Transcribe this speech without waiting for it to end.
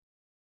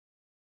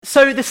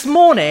So this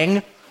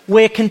morning,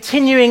 we're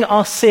continuing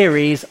our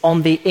series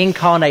on the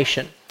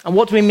Incarnation. And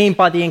what do we mean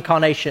by the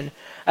Incarnation?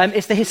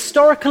 It's the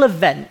historical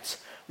event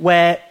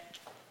where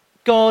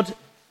God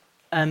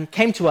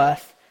came to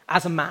earth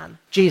as a man,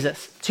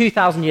 Jesus,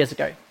 2,000 years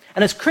ago.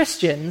 And as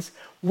Christians,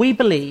 we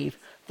believe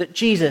that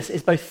Jesus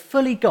is both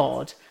fully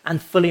God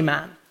and fully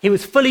man. He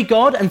was fully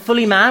God and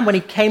fully man when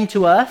he came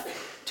to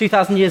earth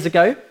 2,000 years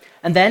ago.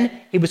 And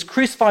then he was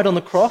crucified on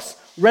the cross,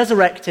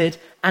 resurrected,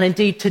 and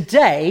indeed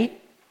today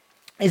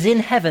is in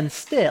heaven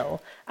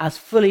still as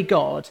fully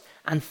God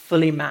and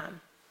fully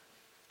man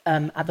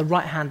at the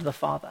right hand of the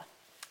Father.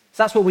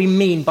 So that's what we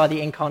mean by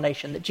the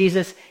Incarnation, that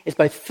Jesus is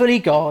both fully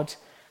God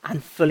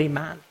and fully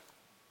man.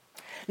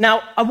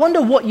 Now, I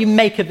wonder what you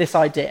make of this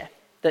idea,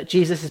 that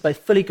Jesus is both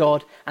fully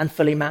God and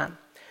fully man.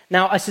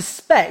 Now, I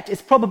suspect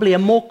it's probably a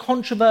more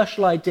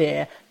controversial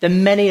idea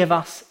than many of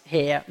us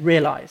here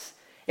realize.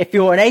 If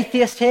you're an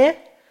atheist here,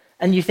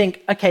 and you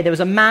think, okay, there was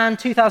a man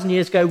 2,000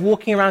 years ago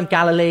walking around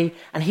Galilee,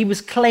 and he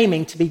was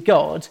claiming to be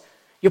God,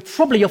 your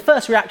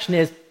first reaction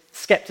is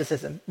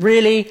skepticism.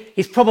 Really?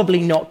 He's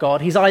probably not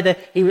God. He was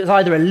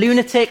either a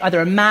lunatic, either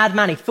a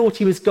madman, he thought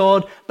he was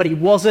God, but he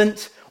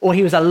wasn't, or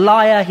he was a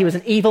liar, he was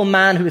an evil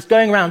man who was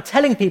going around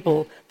telling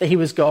people that he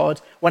was God,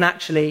 when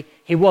actually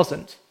he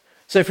wasn't.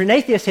 So if you're an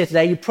atheist here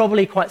today, you're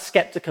probably quite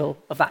skeptical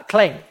of that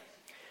claim.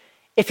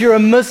 If you're a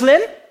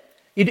Muslim,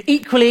 you'd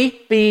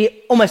equally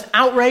be almost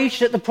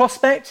outraged at the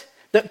prospect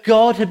that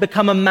God had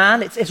become a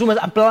man. It's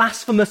almost a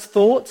blasphemous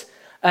thought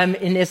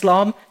in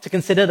Islam to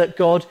consider that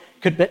God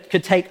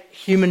could take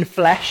human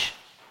flesh.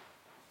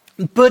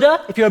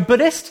 Buddha, if you're a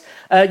Buddhist,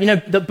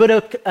 that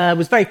Buddha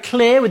was very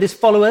clear with his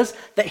followers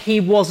that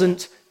he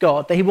wasn't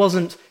God, that he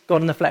wasn't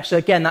God in the flesh. So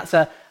again, that's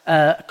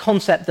a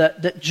concept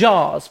that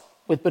jars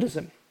with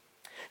Buddhism.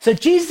 So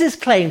Jesus'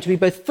 claim to be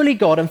both fully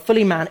God and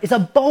fully man is a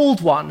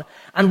bold one,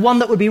 and one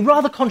that would be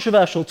rather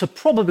controversial to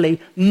probably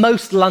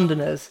most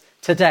Londoners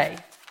today.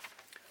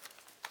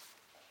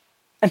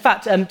 In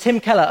fact, Tim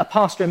Keller, a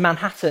pastor in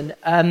Manhattan,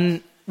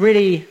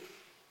 really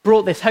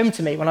brought this home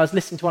to me when I was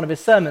listening to one of his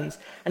sermons.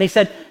 And he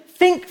said,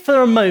 think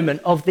for a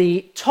moment of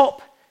the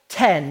top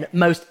 10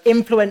 most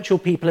influential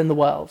people in the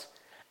world,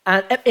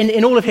 and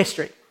in all of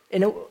history.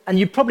 And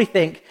you'd probably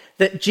think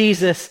that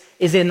Jesus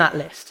is in that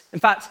list. In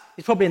fact,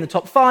 he's probably in the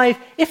top 5,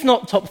 if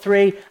not top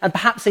 3, and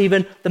perhaps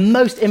even the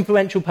most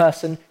influential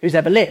person who's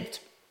ever lived.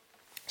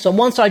 So on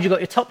one side, you've got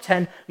your top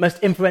 10 most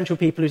influential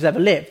people who's ever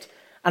lived.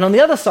 And on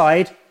the other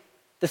side,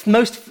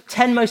 the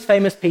 10 most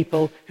famous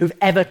people who've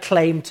ever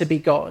claimed to be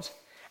God.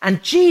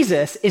 And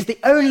Jesus is the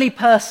only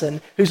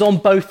person who's on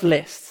both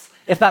lists,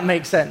 if that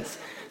makes sense.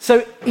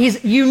 So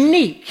he's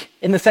unique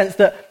in the sense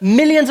that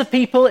millions of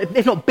people,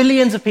 if not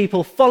billions of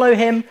people, followed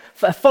him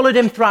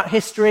throughout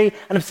history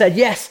and have said,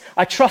 yes,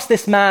 I trust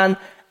this man,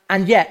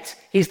 and yet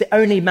he's the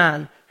only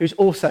man who's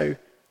also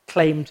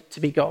claimed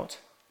to be God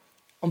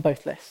on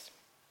both lists.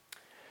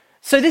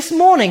 So this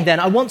morning,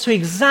 then, I want to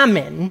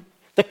examine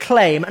the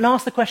claim and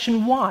ask the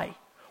question, why?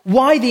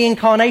 Why the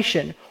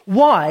Incarnation?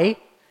 Why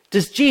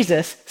does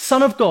Jesus,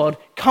 Son of God,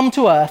 come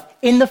to earth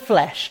in the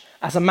flesh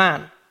as a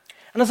man?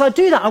 And as I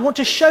do that, I want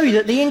to show you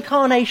that the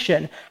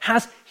Incarnation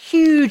has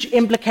huge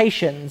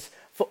implications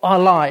for our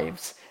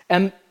lives,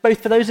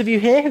 both for those of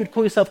you here who would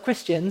call yourself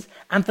Christians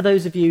and for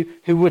those of you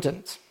who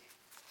wouldn't.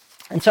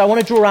 And so I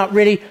want to draw out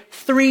really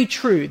 3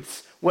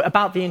 truths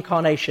about the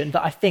Incarnation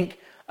that I think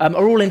are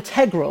all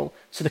integral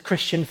to the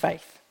Christian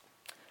faith.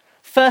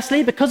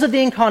 Firstly, because of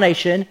the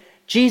Incarnation,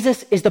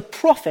 Jesus is the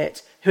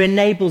prophet who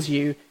enables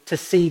you to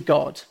see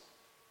God.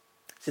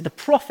 So the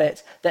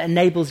prophet that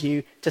enables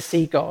you to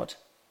see God.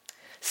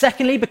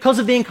 Secondly, because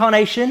of the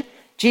Incarnation,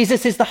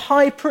 Jesus is the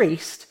high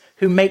priest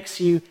who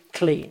makes you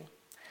clean.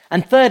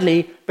 And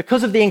thirdly,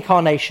 because of the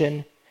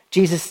Incarnation,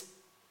 Jesus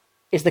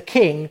is the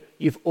king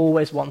you've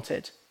always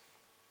wanted.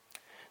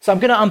 So I'm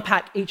going to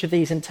unpack each of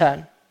these in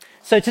turn.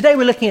 So today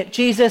we're looking at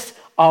Jesus,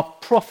 our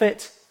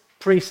prophet,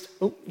 priest.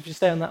 Oh, if you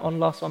stay on that one,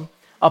 last one.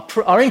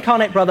 Our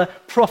incarnate brother,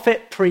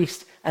 prophet,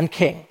 priest, and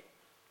king.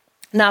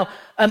 Now,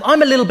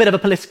 I'm a little bit of a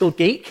political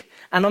geek,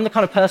 and I'm the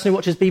kind of person who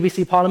watches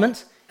BBC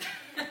Parliament.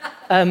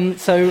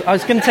 So I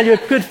was going to tell you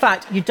a good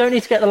fact. You don't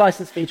need to get the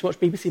license fee to watch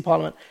BBC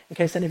Parliament, in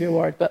case any of you are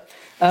worried, but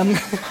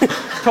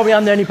probably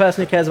I'm the only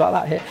person who cares about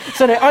that here.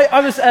 So no,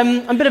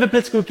 I'm a bit of a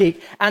political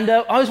geek, and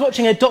I was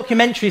watching a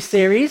documentary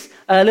series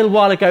a little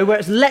while ago where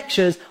it's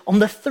lectures on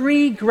the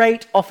 3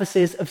 great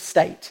offices of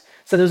state.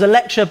 So there was a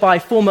lecture by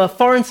former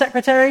Foreign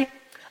Secretary,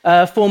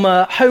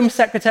 former Home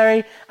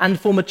Secretary, and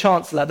former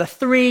Chancellor. The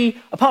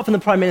 3, apart from the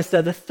Prime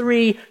Minister, the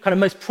 3 kind of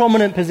most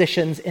prominent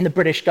positions in the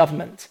British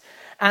government.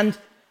 And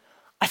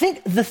I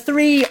think the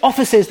 3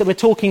 offices that we're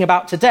talking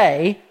about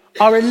today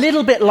are a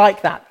little bit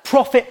like that,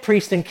 prophet,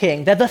 priest, and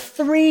king. They're the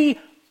 3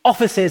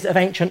 offices of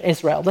ancient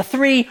Israel, the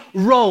 3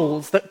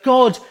 roles that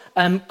God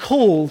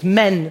called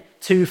men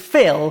to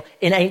fill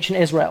in ancient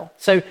Israel.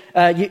 So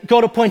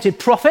God appointed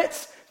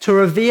prophets to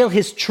reveal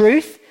his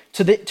truth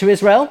to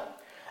Israel.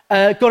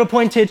 God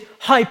appointed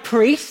high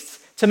priests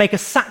to make a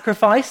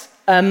sacrifice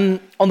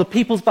on the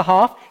people's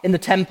behalf in the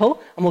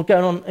temple, and we'll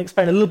go on and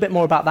explain a little bit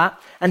more about that.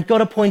 And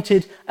God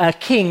appointed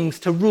kings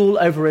to rule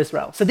over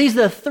Israel. So these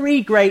are the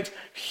three great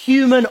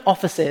human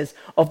offices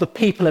of the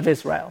people of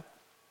Israel.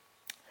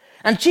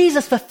 And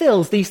Jesus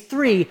fulfills these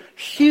three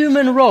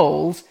human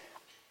roles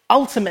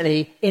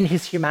ultimately in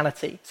his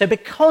humanity. So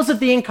because of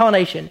the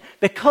incarnation,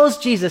 because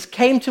Jesus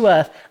came to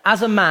earth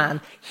as a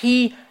man,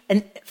 he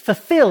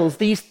fulfills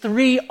these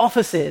three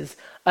offices.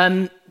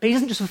 But he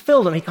doesn't just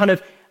fulfill them, he kind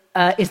of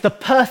is the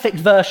perfect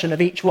version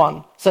of each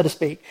one, so to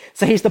speak.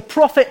 So he's the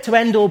prophet to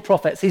end all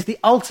prophets. He's the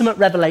ultimate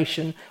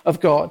revelation of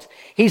God.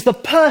 He's the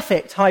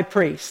perfect high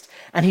priest,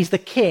 and he's the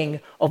king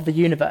of the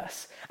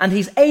universe. And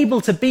he's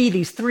able to be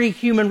these three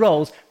human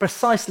roles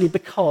precisely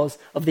because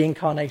of the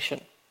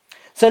incarnation.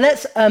 So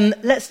let's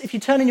if you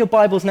turn in your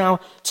Bibles now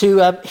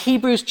to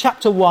Hebrews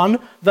chapter 1,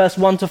 verse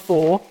 1 to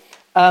 4.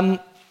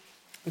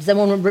 Does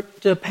anyone want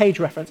to do a page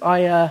reference?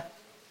 I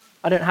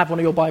don't have one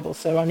of your Bibles,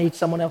 so I need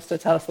someone else to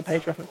tell us the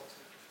page reference.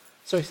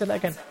 Sorry, say that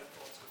again.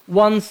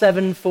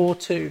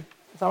 1742.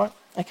 Is that right?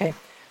 Okay.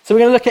 So we're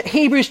going to look at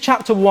Hebrews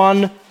chapter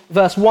 1,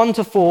 verse 1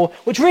 to 4,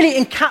 which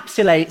really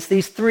encapsulates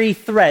these three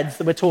threads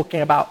that we're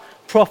talking about: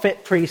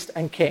 prophet, priest,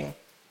 and king.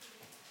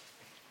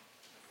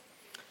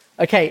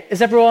 Okay,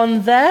 is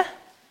everyone there?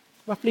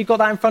 Roughly got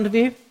that in front of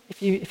you,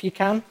 if you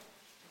can.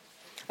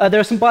 There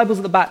are some Bibles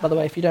at the back, by the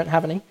way, if you don't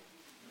have any.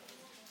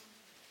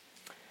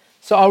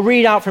 So I'll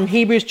read out from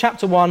Hebrews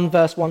chapter 1,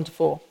 verse 1 to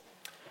 4.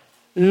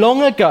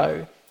 Long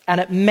ago, and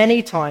at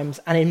many times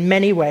and in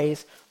many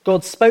ways,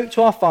 God spoke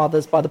to our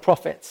fathers by the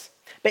prophets.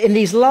 But in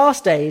these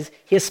last days,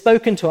 he has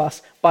spoken to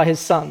us by his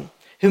Son,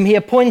 whom he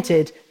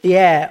appointed the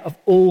heir of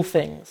all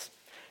things,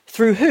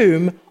 through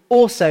whom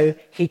also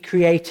he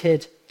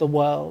created the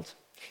world.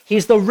 He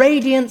is the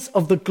radiance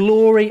of the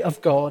glory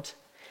of God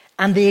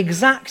and the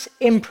exact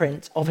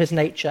imprint of his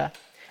nature,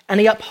 and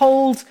he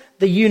upholds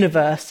the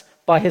universe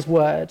by his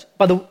word,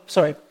 by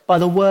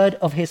the word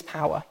of his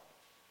power.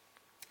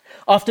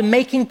 After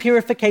making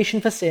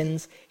purification for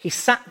sins, he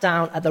sat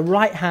down at the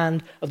right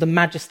hand of the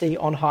Majesty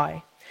on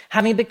high,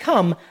 having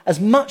become as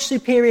much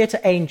superior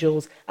to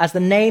angels as the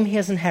name he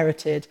has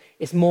inherited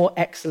is more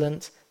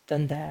excellent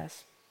than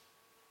theirs.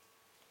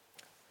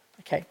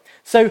 Okay,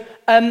 so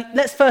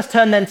let's first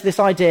turn then to this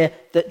idea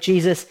that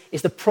Jesus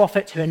is the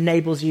prophet who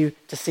enables you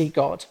to see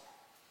God.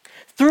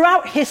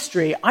 Throughout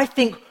history, I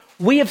think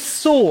we have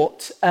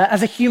sought,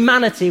 as a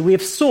humanity, we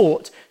have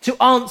sought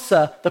to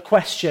answer the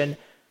question,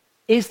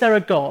 is there a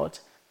God?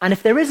 And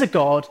if there is a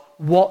God,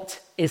 what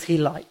is he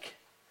like?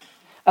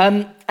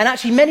 And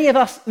actually, many of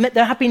us,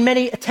 there have been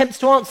many attempts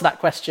to answer that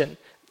question.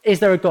 Is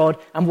there a God,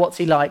 and what's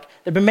he like?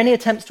 There have been many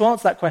attempts to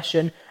answer that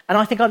question, and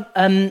I think I'm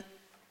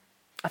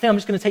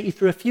just going to take you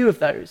through a few of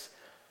those.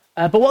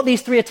 But what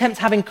these three attempts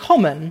have in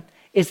common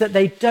is that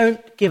they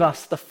don't give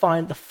us the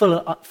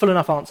full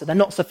enough answer. They're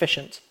not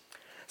sufficient.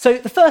 So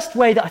the first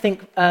way that I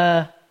think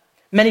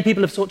many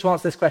people have sought to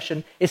answer this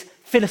question is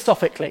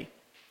philosophically.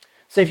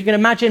 So if you can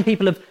imagine,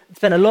 people have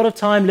spent a lot of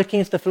time looking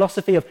into the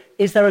philosophy of,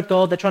 is there a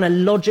God? They're trying to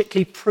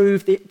logically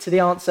prove to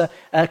the answer,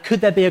 could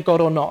there be a God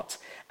or not?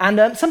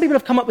 And some people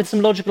have come up with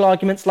some logical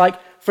arguments like,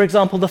 for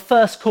example, the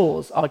first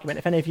cause argument.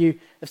 If any of you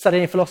have studied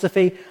any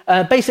philosophy,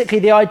 basically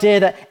the idea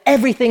that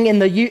everything in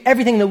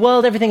the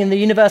world, everything in the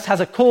universe has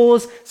a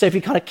cause. So if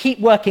you kind of keep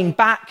working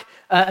back,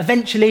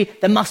 eventually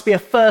there must be a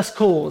first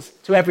cause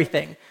to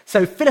everything.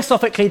 So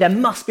philosophically, there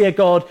must be a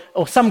God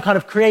or some kind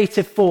of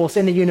creative force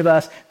in the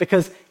universe,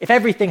 because if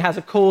everything has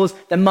a cause,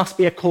 there must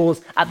be a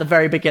cause at the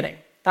very beginning.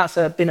 That's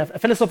been a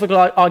philosophical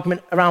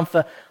argument around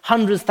for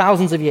hundreds,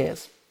 thousands of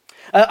years.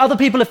 Other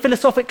people have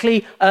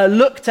philosophically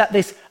looked at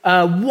this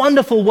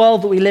wonderful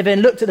world that we live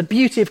in, looked at the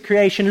beauty of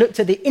creation, looked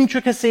at the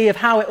intricacy of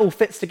how it all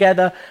fits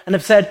together, and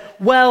have said,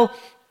 well,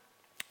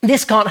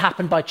 this can't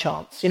happen by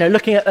chance. You know,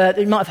 looking at,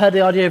 you might have heard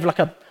the idea of like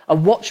a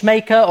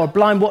watchmaker or a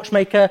blind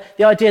watchmaker,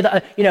 the idea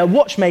that a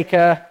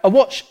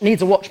watch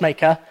needs a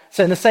watchmaker.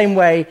 So in the same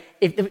way,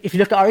 if you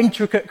look at our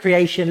intricate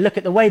creation, look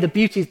at the way the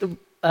beauty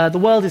the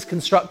world is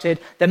constructed,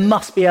 there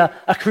must be a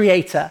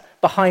creator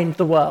behind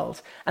the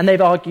world. And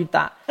they've argued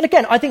that. And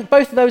again, I think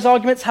both of those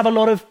arguments have a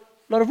lot of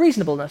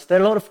reasonableness.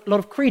 They're a lot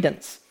of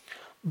credence.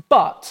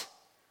 But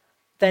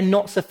they're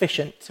not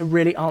sufficient to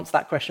really answer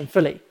that question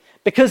fully.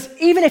 Because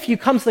even if you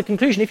come to the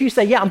conclusion, if you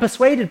say, yeah, I'm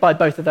persuaded by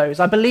both of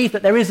those, I believe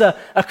that there is a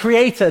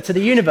creator to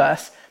the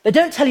universe, they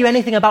don't tell you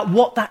anything about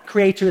what that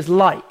creator is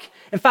like.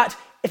 In fact,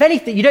 if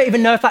anything, you don't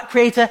even know if that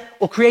creator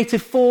or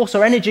creative force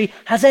or energy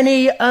has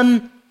any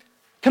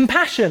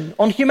compassion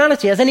on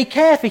humanity, has any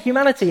care for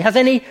humanity, has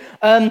any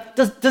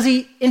does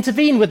he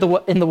intervene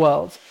in the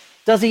world?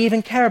 Does he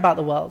even care about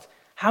the world?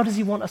 How does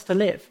he want us to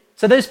live?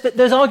 So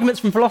those arguments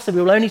from philosophy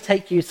will only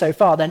take you so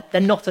far.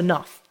 They're not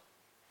enough.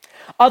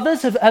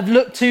 Others have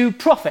looked to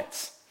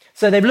prophets.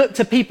 So they've looked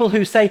to people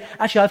who say,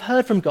 actually, I've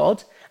heard from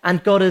God,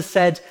 and God has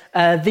said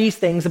these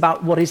things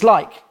about what he's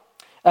like.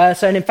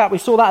 And in fact, we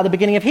saw that at the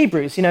beginning of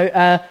Hebrews.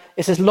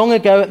 It says, long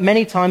ago, at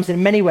many times,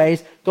 in many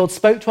ways, God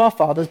spoke to our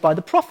fathers by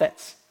the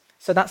prophets.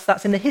 So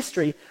that's in the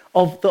history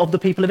of the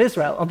people of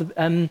Israel,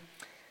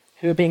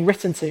 who are being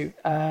written to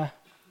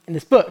in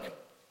this book.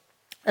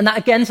 And that,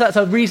 again, so that's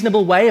a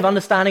reasonable way of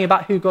understanding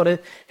about who God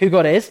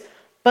is.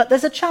 But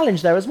there's a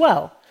challenge there as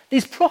well.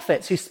 These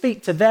prophets who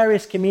speak to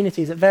various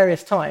communities at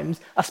various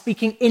times are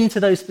speaking into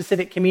those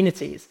specific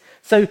communities.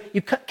 So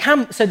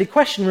the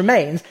question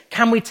remains,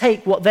 can we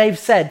take what they've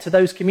said to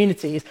those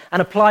communities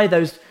and apply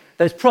those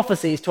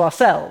prophecies to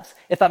ourselves,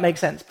 if that makes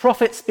sense?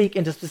 Prophets speak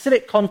into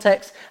specific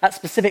contexts at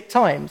specific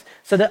times.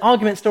 So the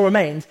argument still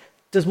remains,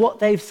 does what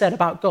they've said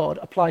about God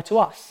apply to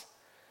us?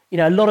 You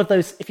know, a lot of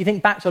those, if you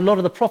think back to a lot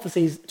of the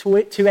prophecies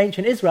to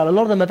ancient Israel, a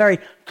lot of them are very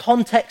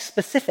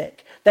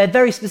context-specific. They're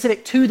very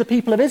specific to the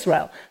people of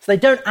Israel. So they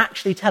don't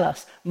actually tell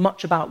us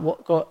much about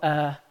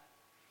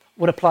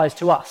what applies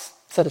to us,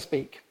 so to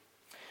speak.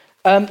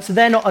 So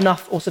they're not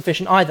enough or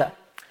sufficient either.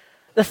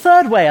 The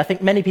third way I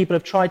think many people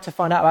have tried to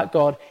find out about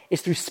God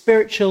is through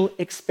spiritual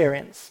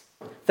experience,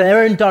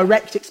 their own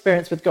direct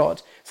experience with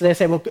God. So they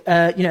say, well,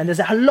 there's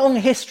a long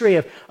history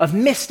of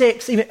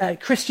mystics, even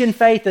Christian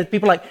faith. There's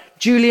people like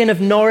Julian of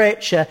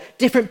Norwich,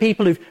 different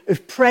people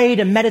who've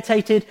prayed and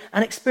meditated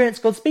and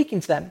experienced God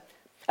speaking to them.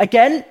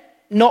 Again,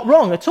 not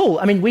wrong at all.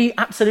 I mean, we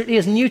absolutely,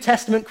 as New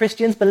Testament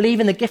Christians, believe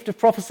in the gift of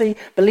prophecy,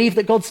 believe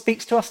that God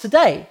speaks to us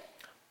today.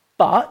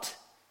 But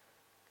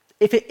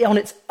if it on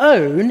its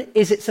own,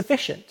 is it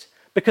sufficient?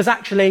 Because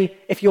actually,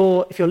 if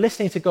you're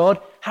listening to God,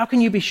 how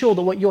can you be sure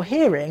that what you're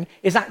hearing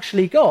is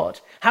actually God?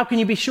 How can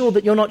you be sure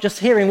that you're not just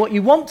hearing what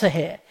you want to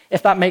hear,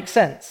 if that makes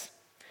sense?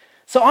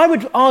 So I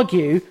would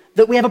argue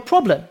that we have a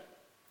problem,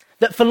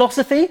 that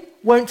philosophy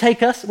won't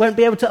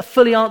be able to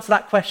fully answer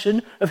that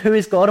question of who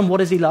is God and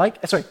what is he like.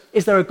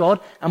 Is there a God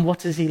and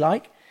what is he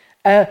like?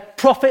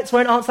 Prophets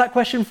won't answer that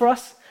question for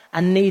us,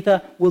 and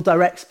neither will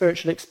direct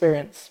spiritual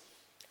experience.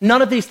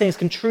 None of these things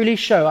can truly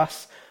show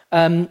us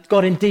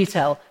God in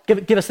detail,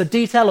 give us the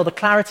detail or the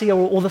clarity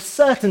or the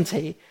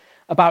certainty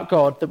about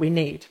God that we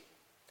need.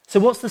 So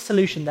what's the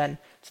solution then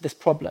to this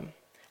problem?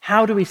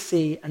 How do we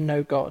see and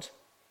know God?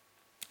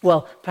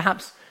 Well,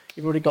 perhaps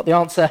you've already got the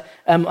answer.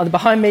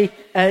 Behind me,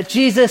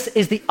 Jesus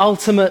is the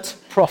ultimate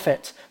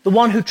prophet, the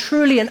one who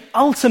truly and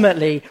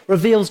ultimately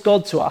reveals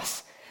God to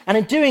us. And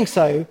in doing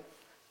so,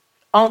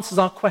 answers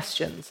our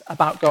questions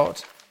about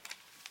God.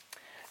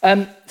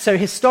 So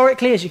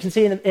historically, as you can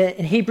see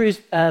in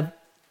Hebrews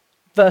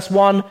verse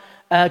 1,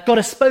 God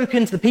has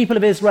spoken to the people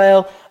of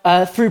Israel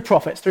through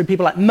prophets, through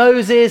people like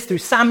Moses, through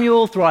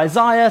Samuel, through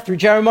Isaiah, through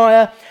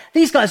Jeremiah.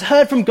 These guys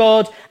heard from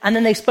God, and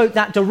then they spoke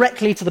that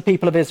directly to the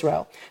people of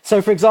Israel.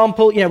 So, for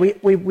example,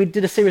 we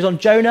did a series on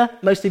Jonah.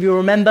 Most of you will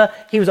remember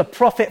he was a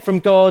prophet from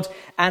God,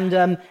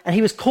 and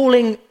he was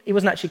calling. He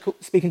wasn't actually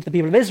speaking to the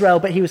people of Israel,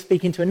 but he was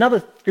speaking to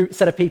another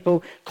set of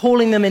people,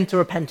 calling them into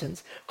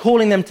repentance,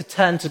 calling them to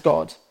turn to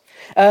God.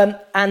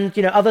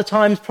 Other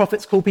times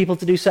prophets call people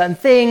to do certain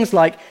things,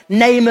 like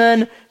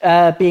Naaman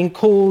being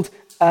called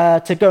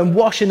to go and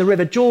wash in the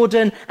River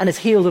Jordan and is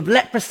healed of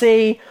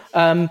leprosy.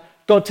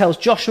 God tells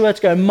Joshua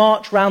to go and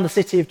march around the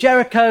city of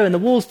Jericho and the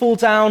walls fall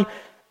down.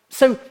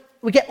 So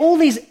we get all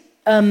these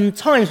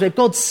times where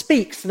God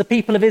speaks to the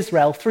people of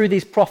Israel through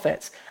these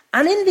prophets.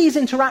 And in these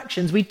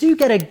interactions, we do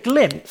get a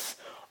glimpse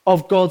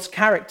of God's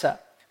character.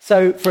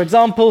 So, for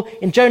example,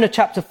 in Jonah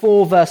chapter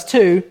 4, verse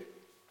 2,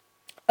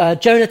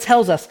 Jonah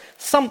tells us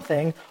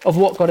something of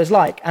what God is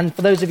like. And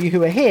for those of you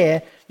who are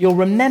here, you'll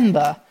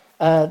remember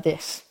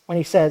this when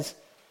he says,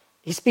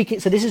 he's speaking.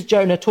 So this is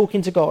Jonah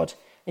talking to God.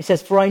 He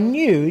says, "For I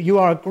knew you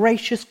are a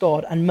gracious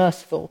God and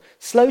merciful,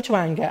 slow to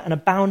anger and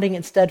abounding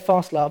in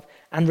steadfast love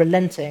and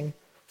relenting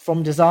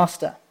from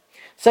disaster."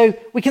 So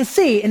we can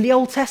see in the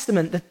Old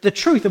Testament the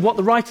truth of what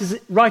the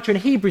writer in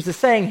Hebrews is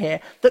saying here,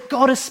 that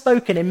God has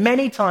spoken in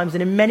many times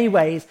and in many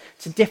ways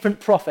to different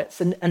prophets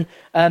and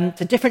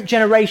to different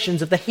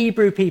generations of the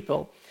Hebrew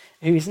people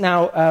who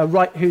the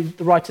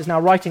writer is now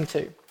writing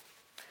to.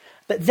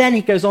 But then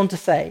he goes on to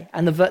say,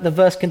 and the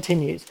verse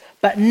continues,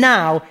 "But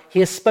now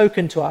he has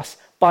spoken to us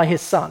by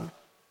his Son."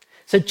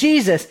 So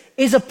Jesus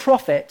is a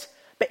prophet,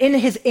 but in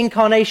his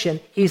incarnation,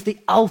 he's the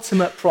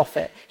ultimate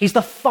prophet. He's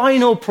the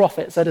final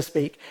prophet, so to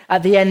speak,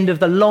 at the end of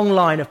the long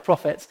line of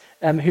prophets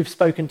who've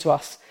spoken to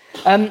us.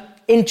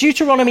 In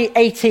Deuteronomy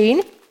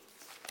 18,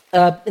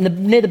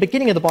 near the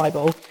beginning of the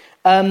Bible,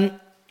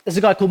 there's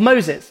a guy called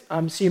Moses.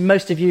 I'm assuming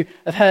most of you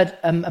have heard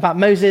about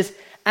Moses.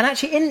 And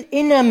actually,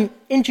 in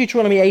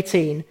Deuteronomy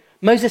 18,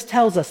 Moses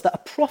tells us that a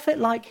prophet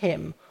like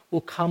him will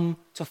come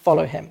to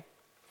follow him.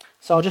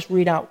 So I'll just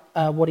read out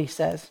what he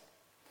says.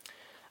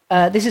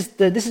 This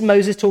is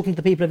Moses talking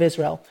to the people of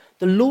Israel.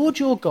 "The Lord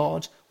your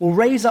God will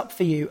raise up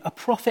for you a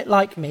prophet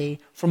like me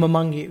from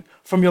among you,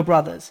 from your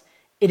brothers.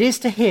 It is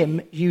to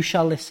him you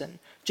shall listen,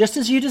 just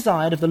as you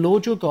desired of the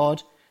Lord your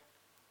God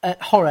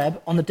at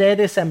Horeb on the day of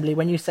the assembly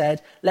when you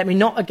said, 'Let me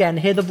not again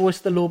hear the voice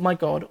of the Lord my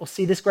God or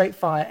see this great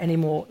fire any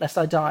more, lest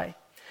I die.'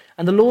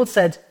 And the Lord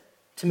said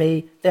to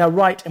me, 'They are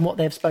right in what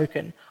they have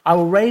spoken. I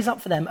will raise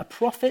up for them a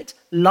prophet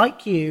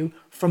like you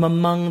from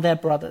among their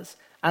brothers,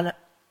 and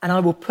I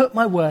will put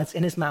my words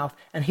in his mouth,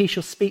 and he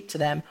shall speak to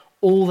them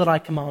all that I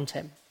command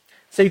him.'"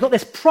 So you've got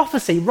this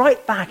prophecy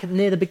right back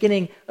near the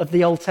beginning of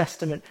the Old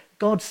Testament.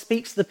 God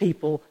speaks to the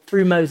people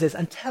through Moses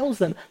and tells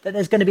them that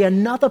there's going to be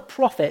another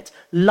prophet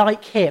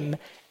like him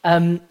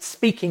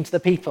speaking to the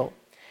people.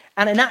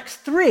 And in Acts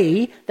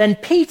 3, then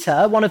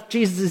Peter, one of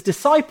Jesus'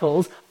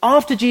 disciples,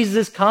 after Jesus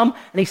has come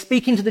and he's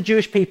speaking to the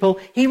Jewish people,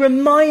 he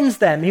reminds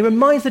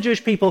the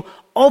Jewish people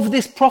of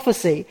this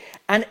prophecy.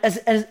 And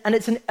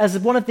as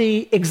one of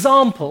the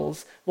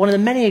examples, one of the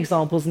many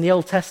examples in the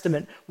Old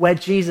Testament where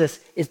Jesus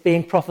is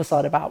being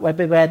prophesied about, where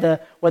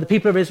the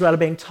people of Israel are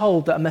being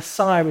told that a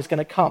Messiah is going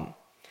to come.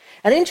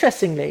 And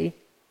interestingly,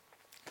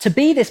 to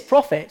be this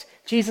prophet,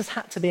 Jesus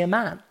had to be a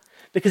man,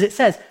 because it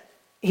says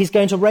he's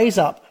going to raise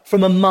up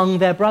from among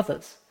their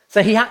brothers.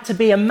 So he had to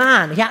be a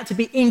man. He had to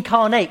be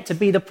incarnate to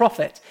be the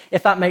prophet,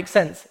 if that makes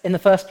sense, in the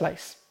first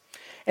place.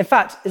 In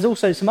fact, there's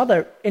also some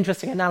other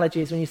interesting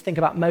analogies when you think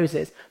about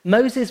Moses.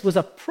 Moses was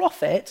a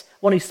prophet,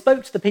 one who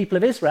spoke to the people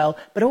of Israel,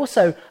 but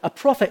also a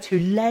prophet who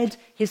led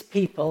his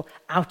people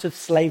out of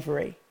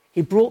slavery.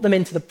 He brought them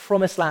into the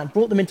promised land,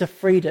 brought them into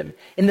freedom.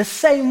 In the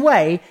same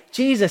way,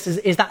 Jesus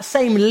is that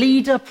same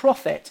leader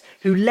prophet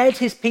who led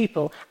his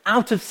people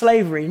out of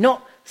slavery,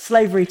 not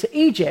slavery to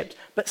Egypt,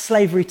 but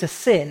slavery to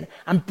sin,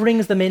 and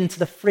brings them into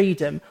the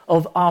freedom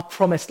of our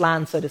promised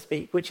land, so to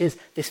speak, which is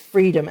this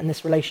freedom and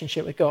this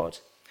relationship with God.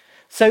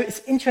 So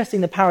it's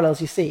interesting the parallels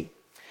you see.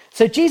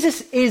 So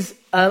Jesus is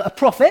a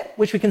prophet,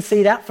 which we can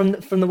see that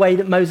from the way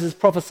that Moses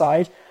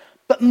prophesied,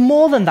 but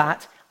more than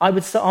that, I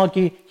would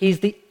argue he's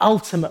the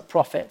ultimate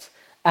prophet.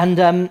 And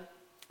I'm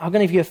going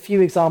to give you a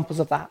few examples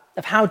of that,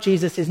 of how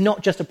Jesus is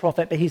not just a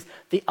prophet, but he's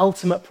the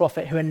ultimate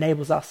prophet who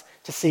enables us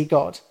to see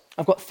God.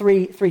 I've got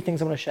three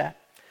things I want to share.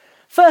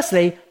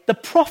 Firstly, the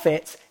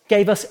prophets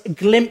gave us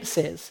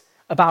glimpses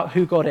about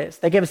who God is.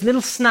 They gave us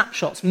little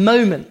snapshots,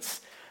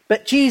 moments,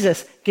 but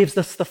Jesus gives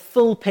us the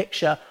full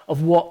picture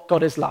of what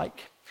God is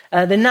like.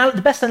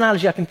 The best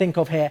analogy I can think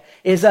of here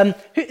is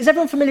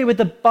everyone familiar with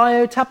the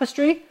Bayeux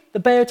Tapestry? The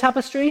Bayeux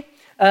Tapestry?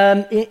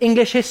 In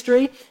English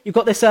history, you've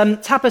got this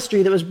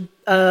tapestry that was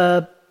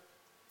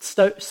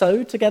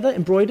sewed together,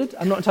 embroidered.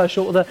 I'm not entirely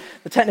sure what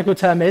the technical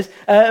term is.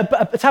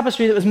 A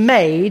tapestry that was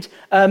made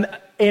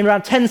in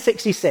around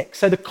 1066.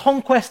 So the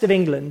conquest of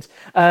England,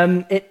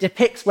 it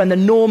depicts when the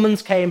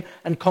Normans came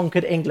and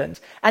conquered England.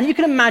 And you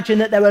can imagine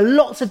that there were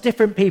lots of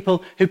different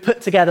people who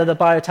put together the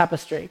Bayeux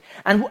Tapestry.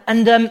 And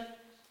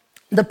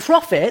the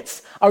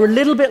prophets are a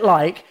little bit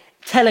like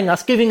telling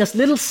us, giving us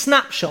little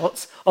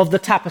snapshots of the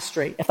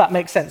tapestry, if that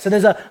makes sense. So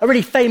there's a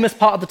really famous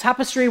part of the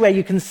tapestry where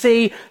you can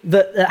see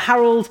that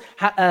Harold,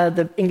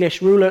 the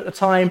English ruler at the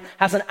time,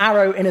 has an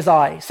arrow in his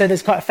eye. So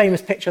there's quite a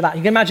famous picture of that.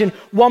 You can imagine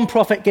one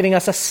prophet giving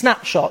us a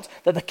snapshot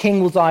that the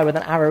king will die with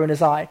an arrow in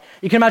his eye.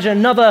 You can imagine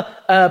another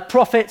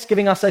prophet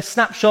giving us a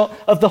snapshot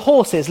of the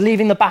horses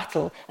leaving the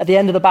battle at the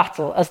end of the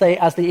battle as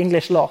the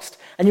English lost.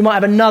 And you might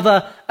have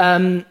another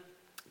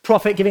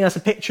prophet giving us a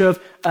picture of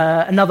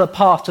another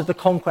part of the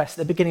conquest,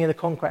 the beginning of the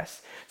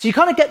conquest. So you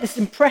kind of get this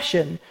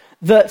impression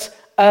that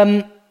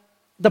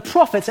the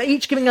prophets are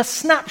each giving us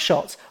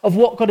snapshots of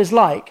what God is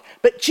like,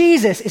 but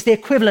Jesus is the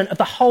equivalent of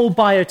the whole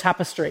Bayeux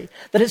Tapestry.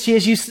 That it's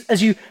as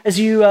you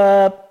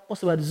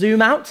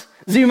zoom out,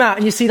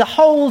 and you see the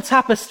whole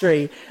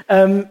tapestry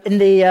in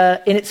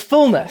its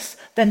fullness.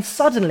 Then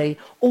suddenly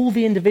all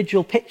the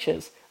individual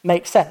pictures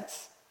make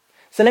sense.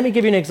 So let me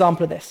give you an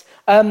example of this.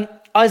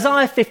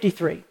 Isaiah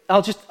 53.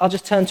 I'll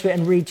just turn to it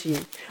and read to you.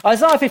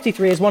 Isaiah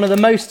 53 is one of the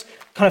most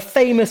kind of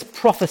famous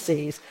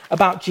prophecies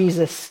about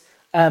Jesus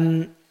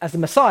as the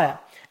Messiah.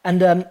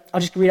 And I'll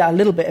just read out a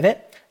little bit of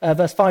it,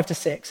 verse 5 to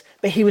 6.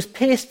 But he was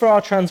pierced for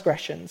our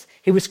transgressions.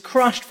 He was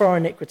crushed for our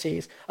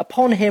iniquities.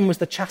 Upon him was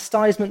the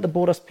chastisement that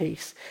brought us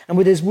peace. And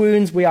with his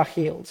wounds we are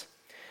healed.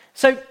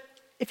 So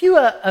if you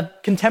were a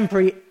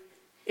contemporary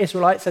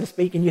Israelite, so to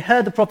speak, and you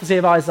heard the prophecy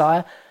of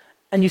Isaiah,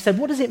 and you said,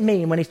 what does it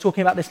mean when he's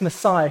talking about this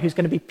Messiah who's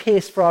going to be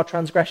pierced for our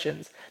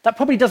transgressions? That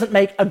probably doesn't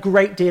make a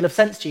great deal of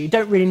sense to you. You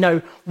don't really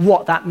know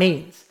what that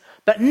means.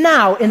 But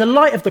now, in the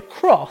light of the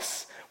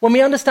cross, when we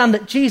understand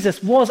that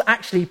Jesus was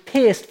actually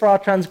pierced for our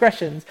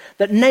transgressions,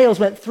 that nails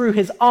went through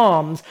his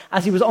arms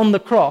as he was on the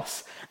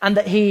cross, and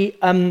that he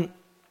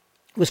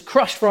was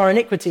crushed for our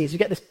iniquities, you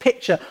get this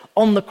picture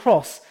on the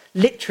cross,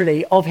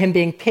 literally, of him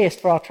being pierced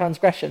for our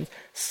transgressions.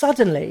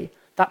 Suddenly,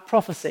 that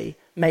prophecy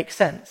makes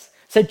sense.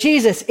 So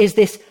Jesus is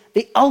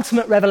the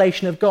ultimate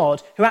revelation of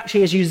God, who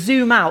actually, as you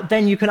zoom out,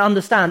 then you can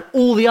understand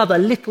all the other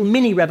little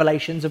mini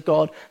revelations of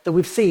God that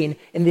we've seen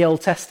in the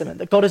Old Testament,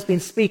 that God has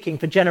been speaking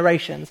for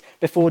generations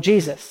before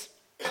Jesus.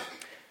 So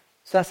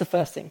that's the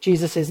first thing.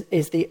 Jesus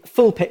is the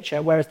full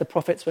picture, whereas the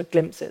prophets were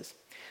glimpses.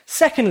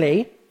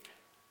 Secondly,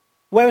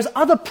 whereas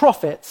other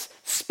prophets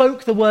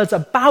spoke the words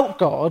about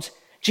God,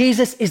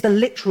 Jesus is the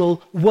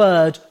literal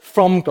word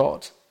from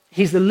God.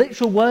 He's the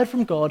literal word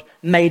from God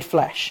made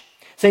flesh.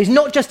 So he's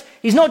not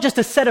just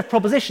a set of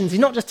propositions. He's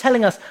not just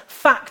telling us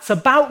facts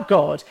about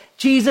God.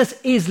 Jesus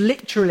is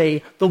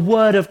literally the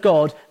Word of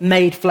God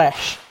made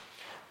flesh.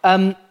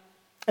 In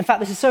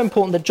fact, this is so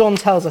important that John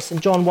tells us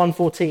in John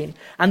 1:14,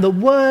 and the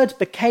Word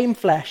became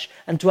flesh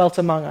and dwelt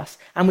among us,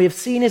 and we have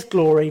seen his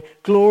glory,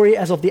 glory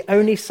as of the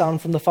only Son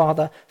from the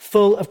Father,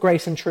 full of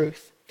grace and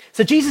truth.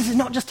 So Jesus is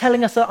not just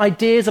telling us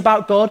ideas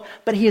about God,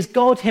 but he is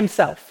God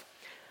himself.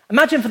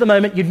 Imagine for the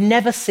moment you'd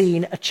never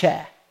seen a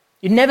chair.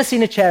 You'd never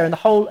seen a chair in the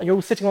whole, and you're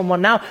all sitting on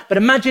one now, but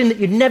imagine that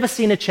you'd never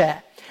seen a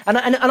chair. And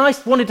I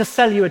wanted to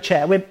sell you a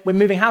chair. We're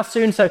moving house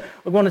soon, so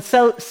we want to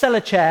sell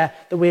a chair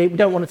that we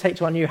don't want to take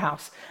to our new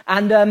house.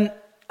 And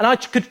I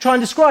could try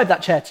and describe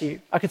that chair to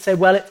you. I could say,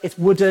 well, it's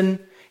wooden,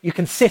 you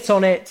can sit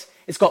on it,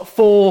 it's got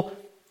 4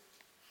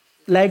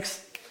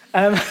 legs.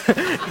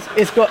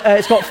 It's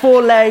got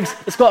 4 legs,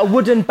 it's got a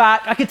wooden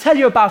back. I could tell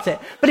you about it.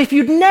 But if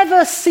you'd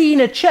never seen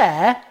a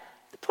chair,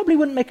 it probably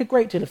wouldn't make a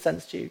great deal of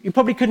sense to you. You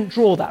probably couldn't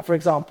draw that, for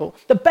example.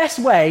 The best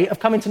way of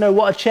coming to know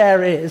what a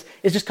chair is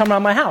just come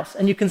around my house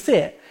and you can see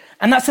it.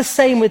 And that's the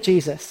same with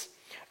Jesus.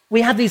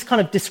 We have these kind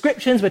of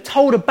descriptions, we're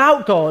told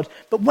about God,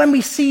 but when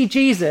we see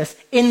Jesus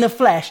in the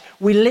flesh,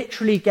 we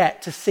literally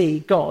get to see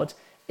God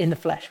in the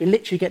flesh. We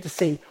literally get to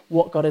see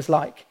what God is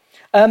like.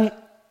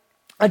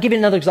 I'll give you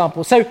another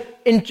example. So,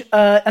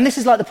 and this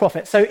is like the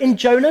prophet. So in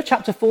Jonah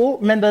chapter 4,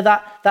 remember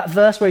that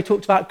verse where he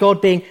talked about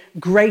God being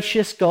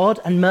gracious God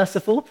and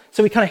merciful?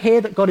 So we kind of hear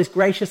that God is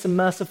gracious and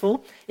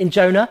merciful in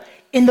Jonah.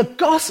 In the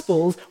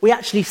Gospels, we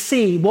actually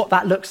see what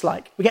that looks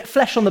like. We get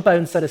flesh on the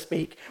bones, so to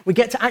speak. We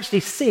get to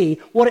actually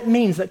see what it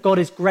means that God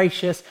is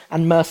gracious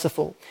and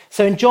merciful.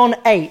 So in John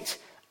 8,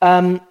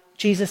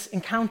 Jesus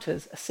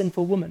encounters a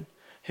sinful woman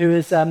who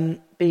has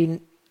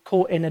been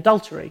caught in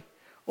adultery.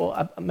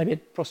 Or maybe a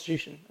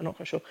prostitution, I'm not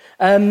quite sure.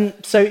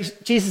 So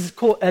Jesus is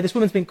caught, this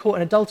woman's been caught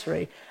in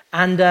adultery,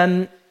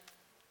 and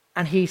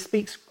he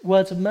speaks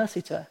words of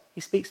mercy to her. He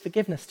speaks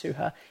forgiveness to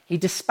her. He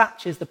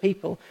dispatches the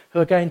people who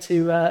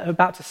are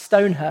about to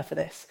stone her for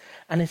this,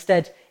 and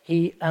instead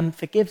he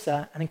forgives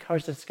her and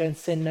encourages her to go and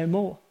sin no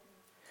more.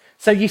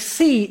 So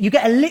you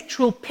get a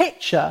literal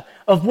picture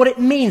of what it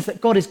means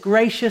that God is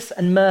gracious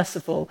and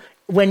merciful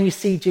when you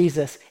see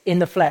Jesus in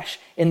the flesh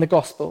in the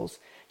Gospels.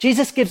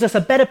 Jesus gives us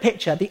a better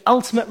picture, the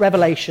ultimate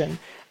revelation,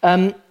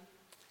 and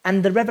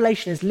the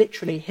revelation is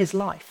literally his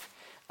life,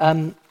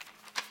 as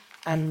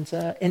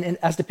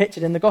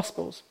depicted in the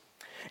Gospels.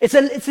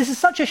 This is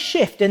such a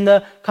shift in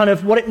the kind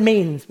of what it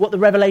means, what the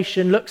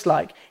revelation looks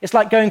like. It's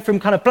like going from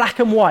kind of black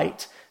and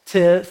white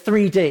to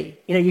 3D.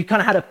 You know, you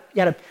kind of had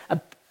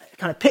a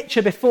kind of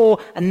picture before,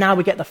 and now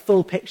we get the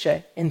full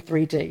picture in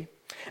 3D.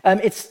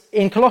 It's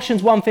in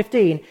Colossians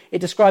 1:15. It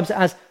describes it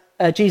as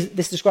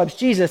this describes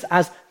Jesus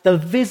as the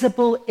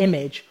visible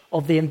image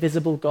of the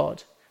invisible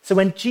God. So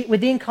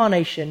with the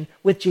incarnation,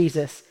 with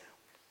Jesus,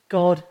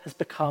 God has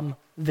become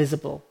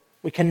visible.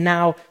 We can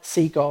now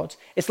see God.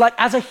 It's like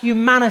as a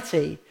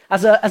humanity,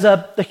 as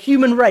the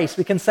human race,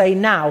 we can say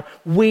now,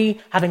 we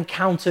have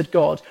encountered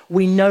God.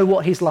 We know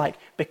what he's like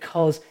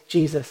because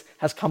Jesus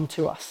has come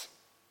to us.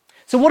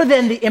 So what are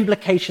then the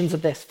implications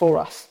of this for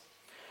us?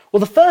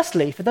 Well,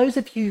 firstly, for those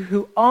of you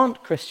who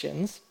aren't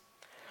Christians,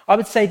 I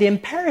would say the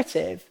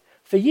imperative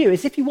for you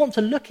is if you want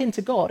to look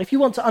into God, if you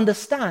want to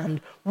understand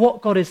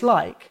what God is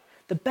like,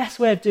 the best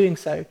way of doing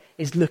so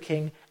is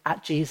looking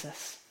at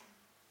Jesus.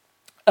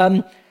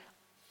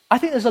 I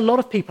think there's a lot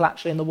of people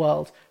actually in the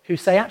world who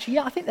say, actually,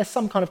 yeah, I think there's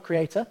some kind of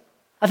creator.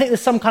 I think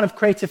there's some kind of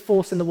creative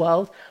force in the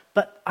world,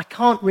 but I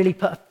can't really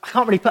put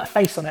a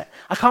face on it.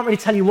 I can't really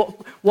tell you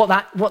what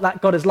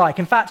that God is like.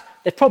 In fact,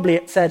 they've probably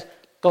said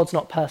God's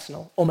not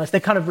personal, almost. They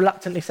kind of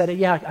reluctantly said,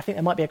 yeah, I think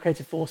there might be a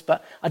creative force,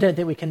 but I don't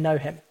think we can know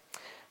him.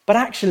 But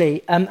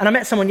actually, and I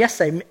met someone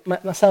yesterday,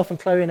 myself and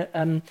Chloe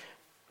and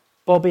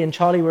Bobby and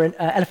Charlie were in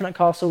Elephant and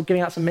Castle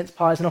giving out some mince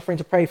pies and offering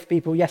to pray for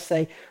people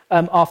yesterday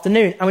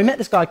afternoon. And we met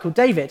this guy called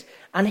David,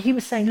 and he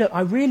was saying, look,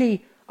 I really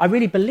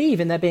believe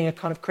in there being a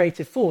kind of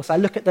creative force. I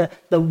look at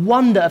the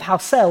wonder of how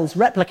cells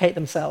replicate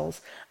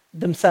themselves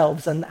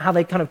and how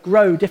they kind of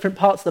grow different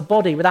parts of the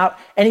body without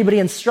anybody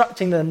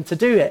instructing them to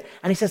do it.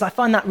 And he says, I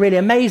find that really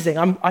amazing.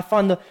 And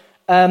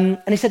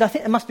he said, I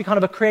think there must be kind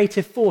of a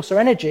creative force or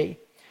energy,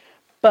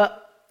 but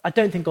I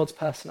don't think God's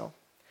personal.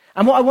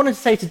 And what I wanted to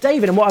say to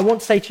David and what I want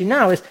to say to you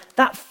now is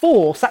that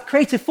force, that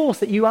creative force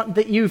that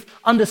you've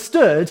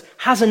understood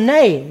has a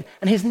name,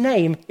 and his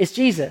name is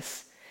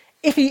Jesus.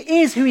 If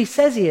he is who he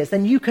says he is,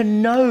 then you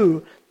can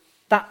know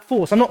that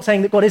force. I'm not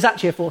saying that God is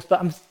actually a force,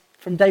 but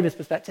from David's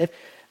perspective,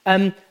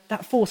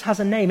 that force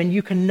has a name and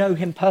you can know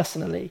him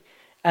personally.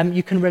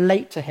 You can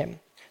relate to him.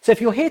 So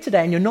if you're here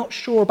today and you're not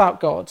sure about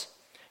God,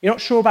 you're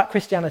not sure about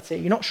Christianity,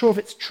 you're not sure if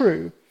it's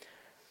true,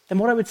 then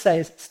what I would say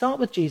is start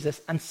with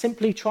Jesus and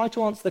simply try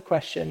to answer the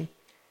question,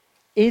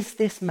 is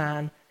this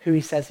man who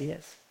he says he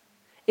is?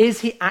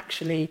 Is he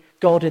actually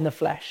God in the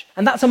flesh?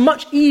 And that's a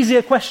much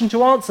easier question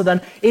to answer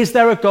than, is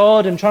there a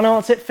God? And trying to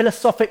answer it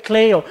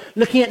philosophically, or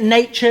looking at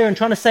nature and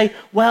trying to say,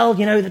 well,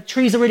 you know, the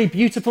trees are really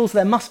beautiful, so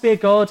there must be a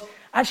God.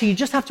 Actually, you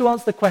just have to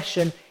answer the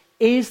question,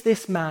 is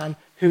this man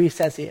who he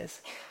says he is?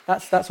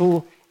 That's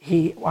all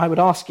I would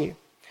ask you.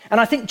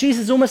 And I think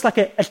Jesus is almost like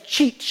a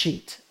cheat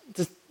sheet.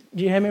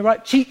 Do you hear me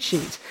right? Cheat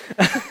sheet.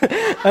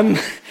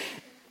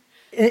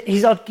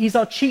 He's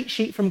our cheat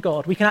sheet from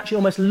God. We can actually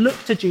almost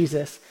look to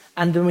Jesus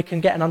and then we can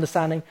get an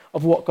understanding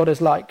of what God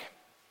is like.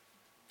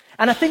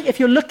 And I think if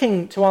you're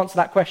looking to answer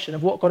that question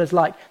of what God is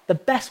like, the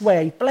best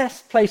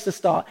place to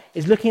start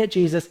is looking at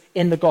Jesus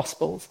in the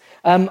Gospels.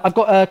 I've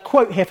got a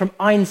quote here from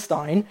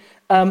Einstein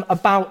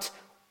about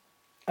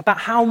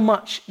how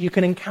much you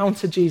can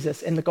encounter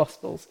Jesus in the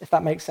Gospels, if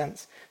that makes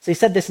sense. So he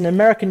said this in an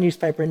American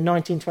newspaper in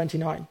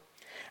 1929.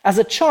 As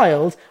a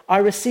child, I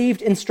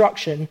received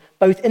instruction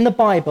both in the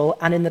Bible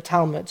and in the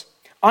Talmud.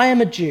 I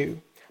am a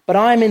Jew, but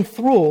I am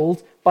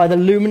enthralled by the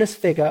luminous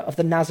figure of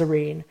the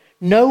Nazarene.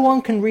 No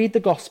one can read the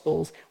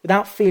Gospels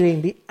without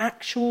feeling the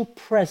actual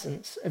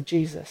presence of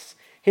Jesus.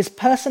 His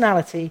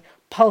personality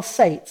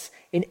pulsates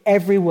in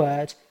every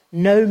word.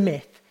 No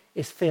myth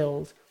is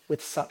filled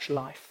with such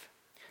life.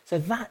 So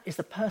that is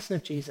the person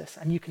of Jesus,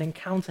 and you can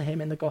encounter him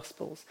in the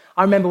Gospels.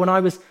 I remember when I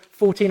was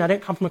 14, I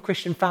don't come from a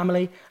Christian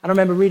family, and I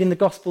remember reading the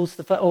Gospels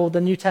or the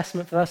New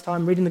Testament for the first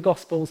time, reading the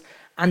Gospels,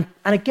 and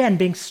again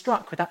being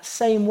struck with that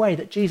same way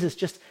that Jesus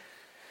just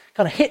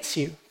kind of hits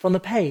you from the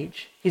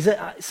page.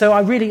 So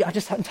I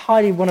just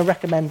entirely want to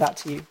recommend that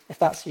to you, if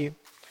that's you.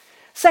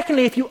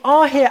 Secondly, if you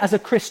are here as a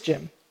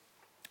Christian,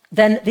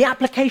 then the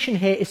application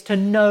here is to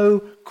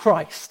know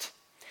Christ.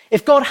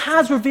 If God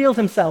has revealed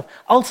himself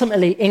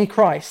ultimately in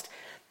Christ,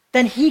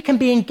 then he can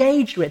be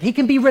engaged with, he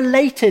can be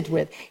related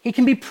with, he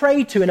can be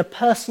prayed to in a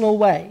personal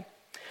way.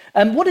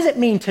 What does it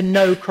mean to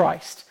know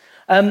Christ?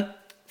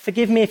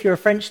 Forgive me if you're a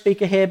French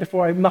speaker here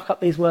before I muck up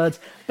these words,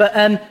 but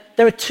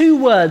there are two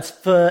words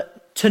for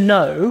to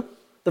know,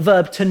 the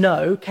verb to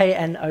know,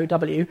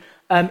 K-N-O-W,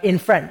 in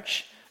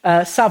French.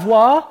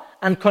 Savoir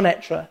and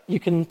connaître. You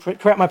can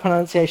correct my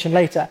pronunciation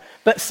later.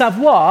 But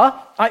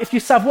savoir, if you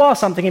savoir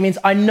something, it means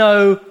I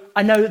know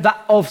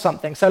that of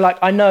something. So like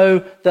I know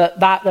that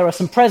there are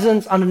some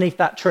presents underneath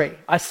that tree.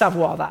 I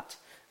savoir that.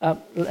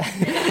 I'll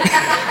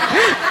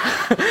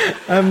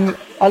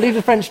leave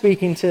the French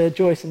speaking to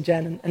Joyce and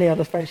Jen and any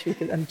other French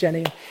speakers and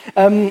Jenny.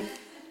 And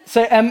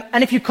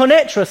if you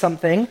connaître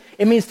something,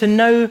 it means to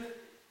know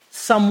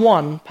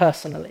someone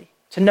personally.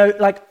 To know,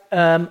 like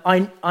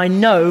I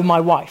know my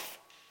wife,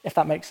 if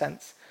that makes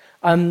sense.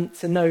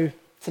 To know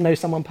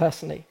someone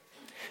personally.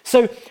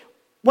 So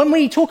when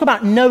we talk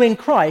about knowing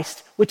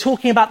Christ, we're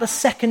talking about the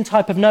second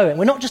type of knowing.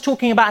 We're not just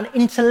talking about an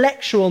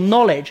intellectual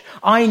knowledge.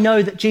 I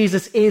know that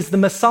Jesus is the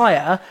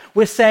Messiah.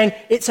 We're saying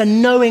it's a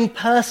knowing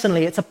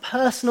personally. It's a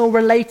personal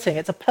relating.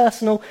 It's a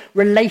personal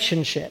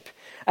relationship.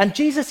 And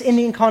Jesus in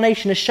the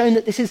incarnation has shown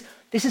that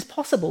this is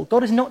possible.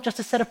 God is not just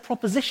a set of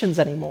propositions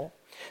anymore.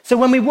 So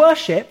when we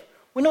worship,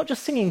 we're not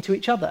just singing to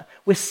each other.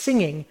 We're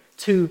singing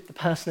to the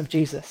person of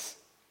Jesus.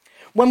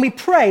 When we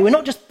pray, we're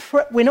not just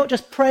praying.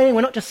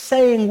 We're not just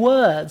saying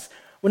words.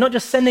 We're not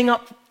just sending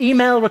up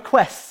email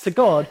requests to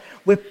God.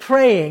 We're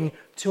praying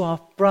to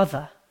our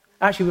brother.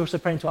 Actually, we're also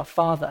praying to our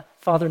Father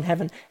in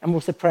heaven, and we're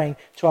also praying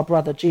to our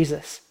brother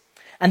Jesus.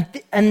 And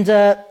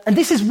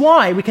this is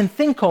why we can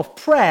think of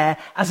prayer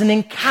as an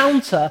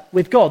encounter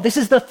with God. This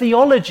is the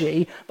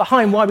theology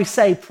behind why we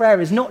say prayer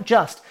is not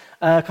just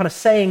kind of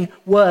saying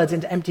words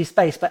into empty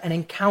space, but an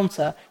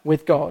encounter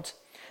with God.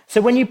 So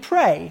when you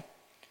pray,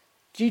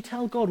 do you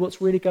tell God what's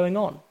really going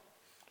on?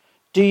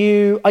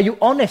 Are you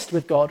honest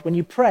with God when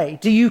you pray?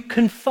 Do you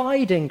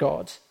confide in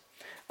God?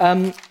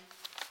 Do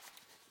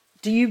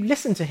you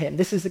listen to him?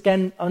 This is,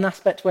 again, an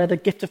aspect where the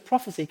gift of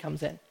prophecy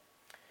comes in.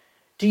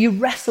 Do you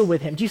wrestle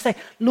with him? Do you say,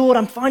 Lord,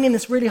 I'm finding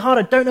this really hard.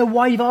 I don't know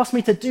why you've asked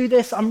me to do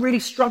this. I'm really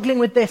struggling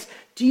with this.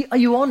 Are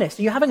you honest?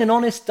 Are you having an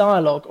honest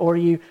dialogue, or are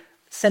you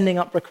sending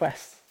up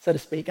requests, so to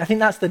speak? I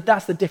think that's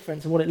the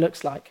difference of what it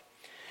looks like.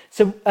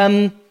 So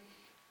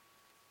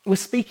we're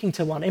speaking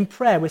to one. In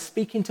prayer, we're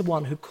speaking to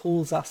one who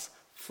calls us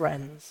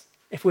friends.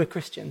 If we're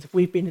Christians, if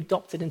we've been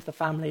adopted into the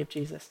family of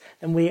Jesus,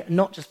 then we're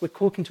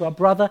talking to our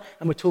brother,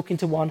 and we're talking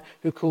to one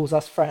who calls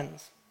us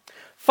friends.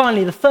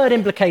 Finally, the third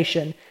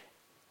implication,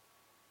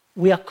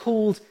 we are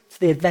called to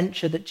the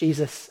adventure that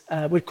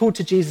we're called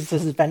to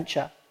Jesus'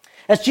 adventure.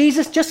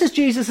 Just as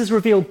Jesus has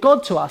revealed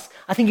God to us,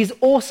 I think he's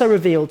also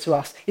revealed to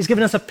us, he's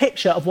given us a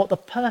picture of what the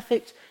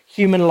perfect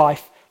human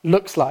life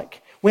looks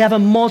like. We have a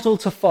model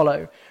to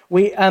follow.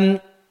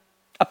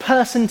 A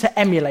person to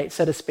emulate,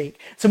 so to speak.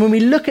 So when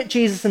we look at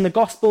Jesus in the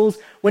Gospels,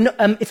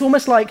 it's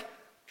almost like,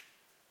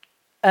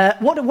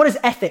 what is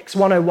ethics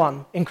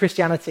 101 in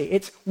Christianity?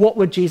 It's what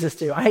would Jesus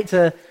do? I hate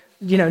to,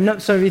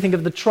 not so you think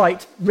of the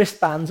trite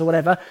wristbands or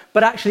whatever,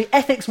 but actually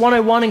ethics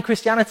 101 in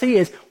Christianity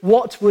is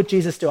what would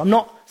Jesus do? I'm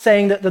not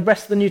saying that the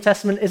rest of the New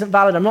Testament isn't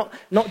valid. I'm not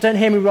don't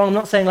hear me wrong. I'm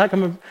not saying like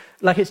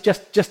it's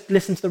just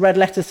listen to the red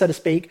letters, so to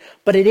speak.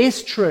 But it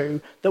is true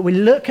that we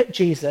look at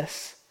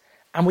Jesus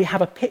and we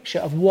have a picture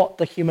of what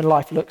the human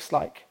life looks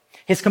like.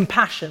 His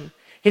compassion,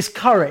 his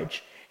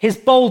courage, his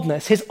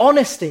boldness, his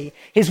honesty,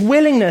 his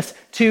willingness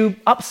to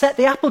upset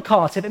the apple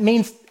cart if it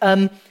means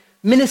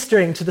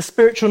ministering to the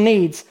spiritual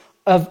needs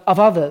of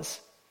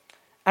others.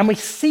 And we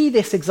see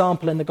this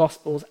example in the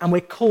Gospels, and we're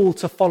called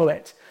to follow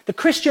it. The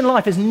Christian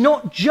life is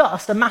not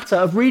just a matter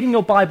of reading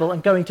your Bible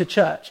and going to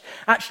church.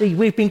 Actually,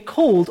 we've been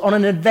called on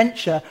an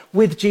adventure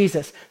with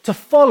Jesus to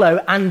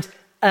follow and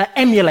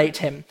emulate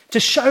him, to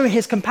show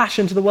his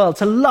compassion to the world,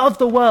 to love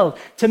the world,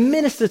 to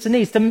minister to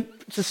needs,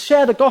 to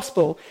share the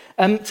gospel,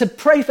 to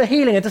pray for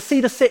healing and to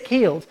see the sick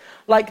healed.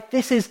 Like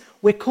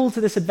we're called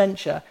to this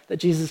adventure that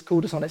Jesus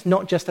called us on. It's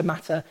not just a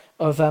matter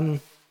of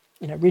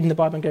reading the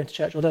Bible and going to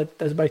church, although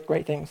those are both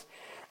great things.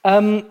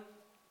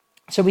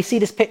 So we see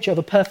this picture of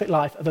a perfect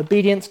life of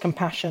obedience,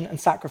 compassion, and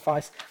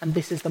sacrifice, and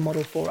this is the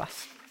model for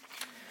us.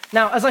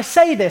 Now, as I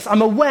say this,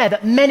 I'm aware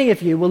that many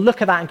of you will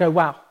look at that and go,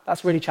 wow,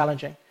 that's really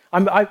challenging.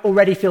 I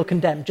already feel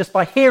condemned just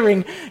by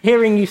hearing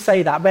you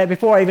say that, but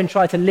before I even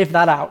try to live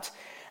that out.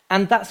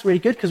 And that's really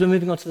good because we're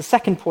moving on to the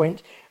second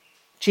point.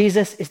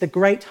 Jesus is the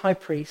great high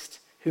priest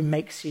who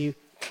makes you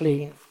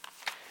clean.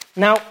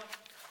 Now,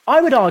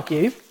 I would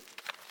argue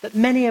that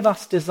many of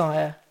us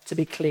desire to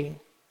be clean.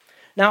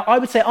 Now, I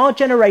would say our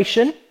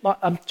generation,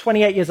 I'm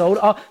 28 years old,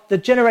 the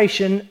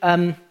generation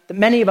that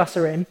many of us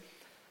are in,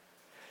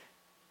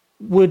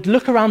 would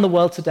look around the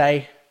world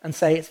today and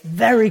say it's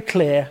very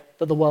clear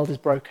that the world is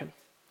broken.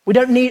 We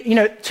don't need,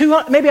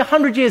 maybe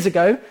 100 years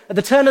ago, at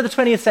the turn of the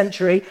 20th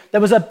century, there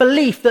was a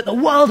belief that the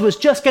world was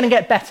just going to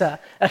get better.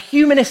 A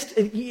humanist,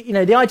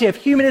 the idea of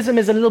humanism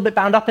is a little bit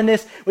bound up in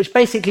this, which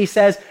basically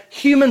says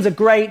humans are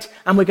great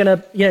and we're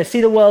going to, see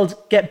the world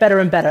get better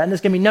and better. And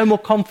there's going to be no more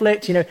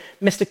conflict.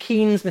 Mr.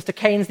 Keynes,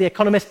 the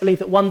economist,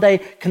 believed that one day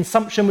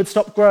consumption would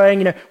stop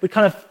growing. We'd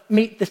kind of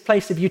meet this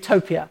place of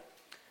utopia.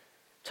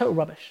 Total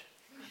rubbish.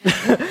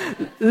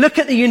 Look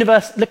at the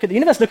universe, look at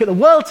the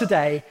world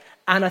today,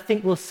 and I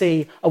think we'll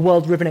see a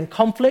world riven in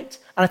conflict.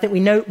 And I think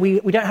we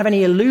don't have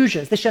any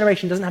illusions. This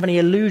generation doesn't have any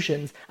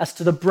illusions as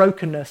to the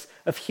brokenness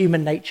of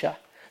human nature.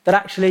 That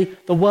actually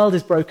the world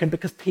is broken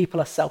because people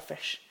are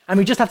selfish. And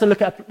we just have to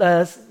look at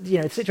a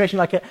situation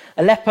like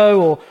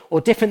Aleppo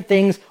or different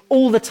things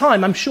all the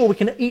time. I'm sure we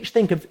can each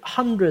think of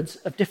hundreds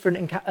of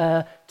different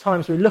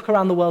times we look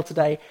around the world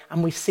today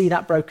and we see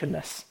that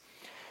brokenness.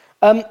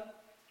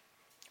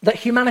 That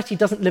humanity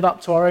doesn't live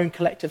up to our own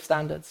collective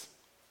standards.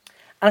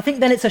 And I think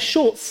then it's a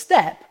short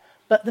step,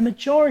 but the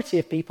majority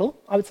of people,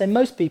 I would say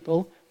most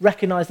people,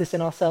 recognize this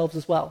in ourselves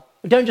as well.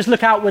 We don't just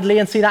look outwardly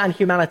and see that in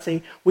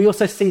humanity, we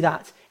also see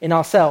that in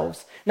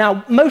ourselves.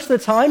 Now, most of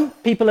the time,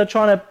 people are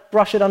trying to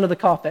brush it under the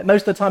carpet.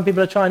 Most of the time,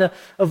 people are trying to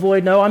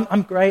avoid, no,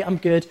 I'm great, I'm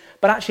good.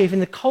 But actually, if in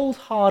the cold,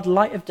 hard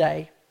light of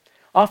day,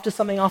 after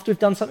we've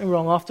done something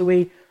wrong, after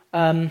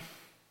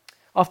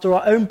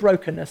our own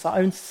brokenness, our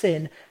own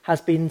sin has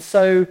been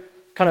so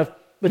kind of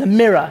with a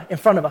mirror in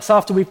front of us,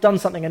 after we've done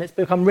something and it's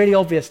become really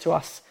obvious to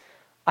us,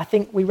 I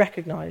think we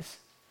recognize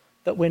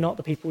that we're not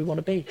the people we want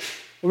to be.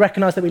 We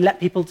recognize that we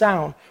let people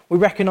down. We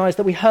recognize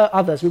that we hurt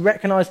others. We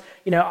recognize,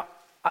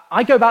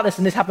 I go about this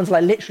and this happens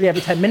like literally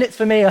every 10 minutes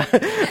for me,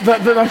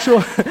 but I'm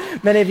sure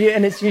many of you,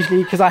 and it's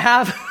usually because I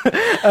have,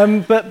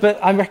 but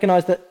I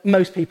recognize that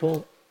most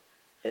people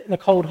in the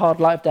cold,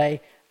 hard light of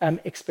day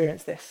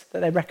experience this,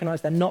 that they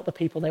recognize they're not the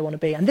people they want to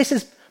be. And this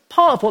is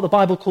part of what the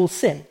Bible calls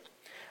sin.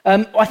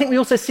 I think we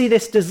also see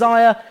this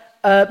desire,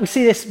 we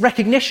see this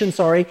recognition,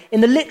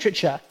 in the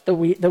literature that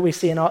we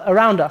see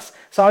around us.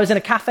 So I was in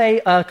a cafe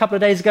a couple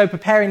of days ago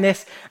preparing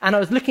this, and I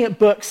was looking at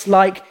books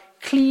like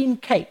Clean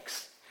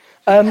Cakes.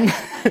 Tell me,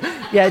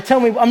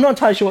 I'm not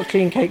entirely sure what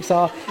clean cakes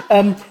are.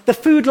 The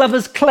Food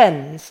Lover's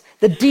Cleanse,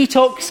 the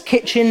Detox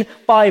Kitchen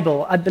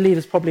Bible, I believe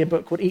is probably a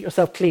book called Eat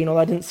Yourself Clean,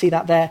 although I didn't see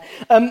that there.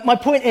 My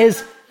point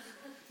is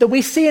that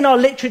we see in our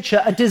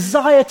literature a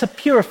desire to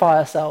purify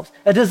ourselves,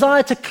 a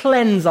desire to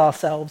cleanse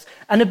ourselves,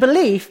 and a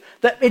belief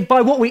that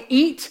by what we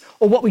eat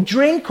or what we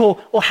drink or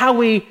how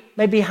we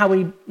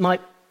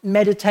might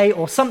meditate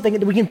or something,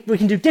 that we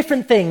can do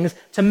different things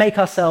to make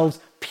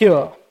ourselves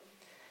pure.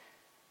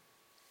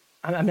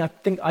 I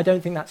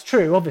don't think that's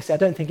true. Obviously, I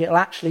don't think it'll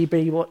actually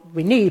be what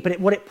we need, but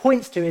what it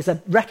points to is a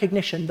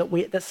recognition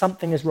that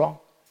something is wrong,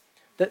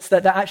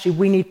 that actually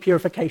we need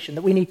purification,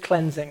 that we need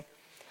cleansing.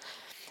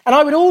 And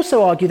I would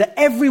also argue that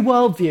every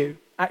worldview,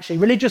 actually,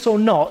 religious or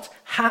not,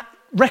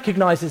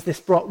 recognizes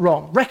this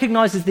wrong,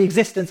 recognizes the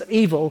existence of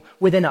evil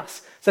within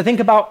us. So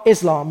think about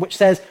Islam, which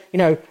says,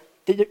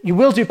 you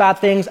will do bad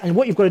things, and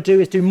what you've got to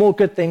do is do more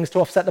good things to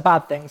offset the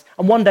bad things.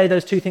 And one day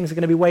those two things are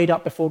going to be weighed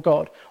up before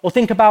God. Or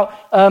think about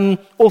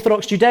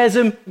Orthodox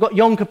Judaism. We've got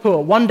Yom Kippur,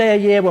 one day a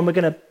year when we're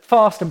going to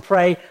fast and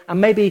pray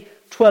and maybe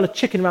twirl a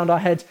chicken around our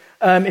head,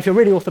 if you're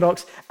really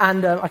Orthodox.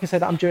 And I can say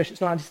that I'm Jewish,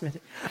 it's not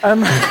anti-Semitic.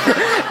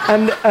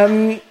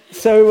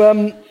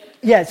 So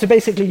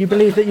basically you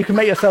believe that you can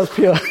make yourselves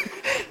pure.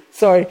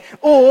 Sorry.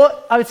 Or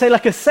I would say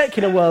like a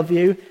secular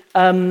worldview,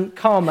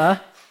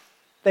 karma,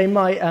 they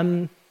might...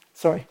 a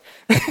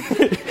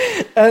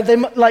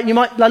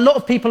lot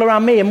of people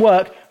around me in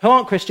work who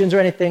aren't Christians or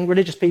anything,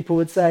 religious people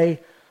would say,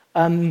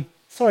 for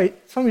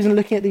some reason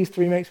looking at these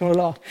three makes me want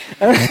to laugh.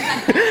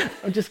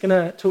 I'm just going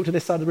to talk to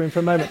this side of the room for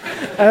a moment.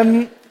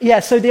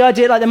 So the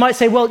idea, they might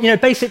say,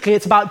 basically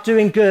it's about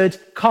doing good,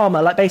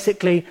 karma,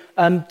 basically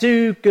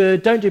do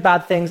good, don't do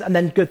bad things, and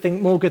then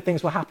more good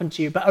things will happen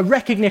to you. But a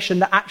recognition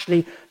that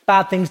actually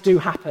bad things do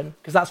happen,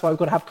 because that's why we've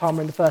got to have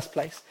karma in the first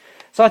place.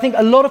 So I think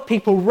a lot of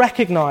people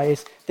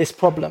recognize this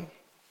problem.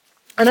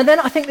 And then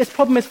I think this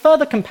problem is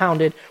further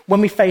compounded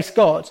when we face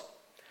God.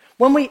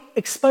 when we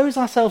expose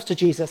ourselves to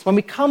Jesus, when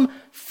we come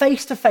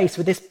face to face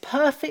with this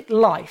perfect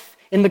life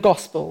in the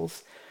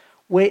Gospels,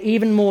 we're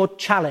even more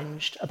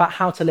challenged about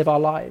how to live our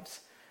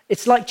lives.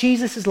 It's like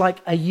Jesus is like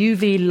a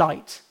UV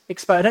light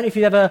exposed. I don't know if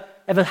you've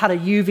ever had a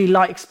UV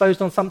light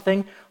exposed on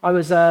something. I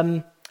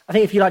think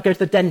if you go to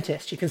the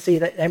dentist, you can see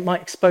that it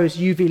might expose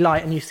UV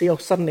light and you see,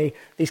 suddenly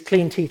these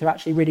clean teeth are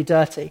actually really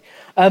dirty.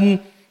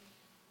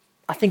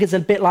 I think it's a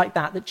bit like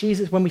that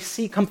Jesus, when we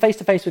come face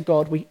to face with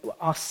God,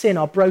 our sin,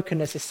 our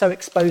brokenness is so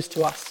exposed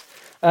to us.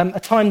 A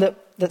time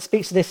that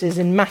speaks to this is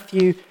in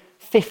Matthew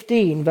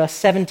 15, verse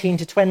 17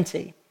 to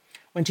 20,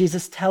 when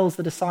Jesus tells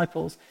the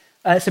disciples.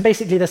 So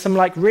basically there's some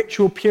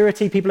ritual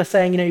purity. People are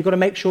saying, you've got to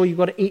make sure you've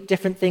got to eat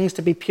different things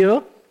to be pure,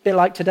 a bit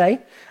like today.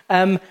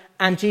 And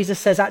Jesus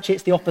says, actually,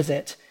 it's the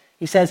opposite.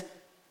 He says,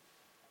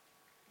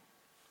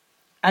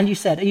 and you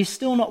said, are you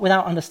still not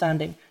without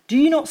understanding? Do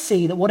you not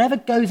see that whatever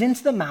goes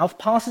into the mouth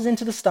passes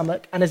into the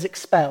stomach and is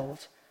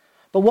expelled?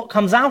 But what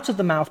comes out of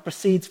the mouth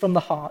proceeds from the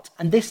heart,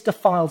 and this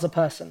defiles a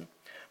person.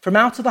 From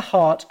out of the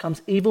heart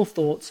comes evil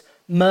thoughts,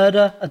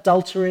 murder,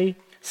 adultery,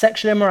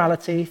 sexual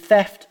immorality,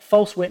 theft,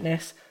 false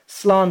witness,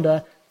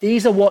 slander.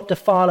 These are what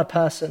defile a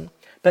person.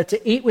 But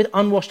to eat with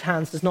unwashed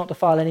hands does not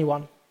defile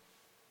anyone.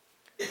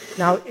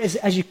 Now,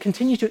 as you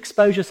continue to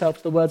expose yourself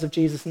to the words of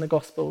Jesus in the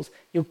Gospels,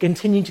 you'll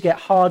continue to get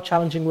hard,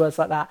 challenging words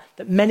like that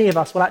many of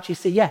us will actually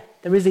see,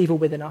 there is evil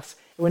within us.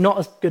 We're not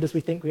as good as we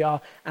think we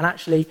are, and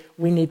actually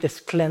we need this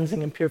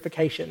cleansing and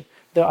purification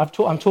that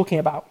I'm talking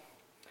about.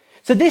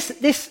 So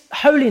this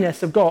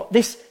holiness of God,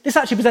 this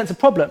actually presents a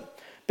problem,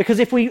 because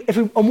if we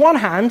on one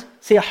hand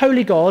see a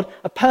holy God,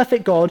 a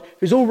perfect God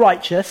who's all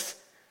righteous,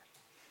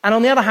 and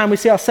on the other hand we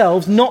see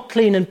ourselves not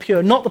clean and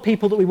pure, not the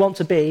people that we want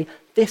to be,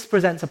 this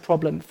presents a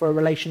problem for a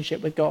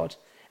relationship with God.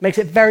 It makes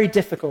it very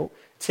difficult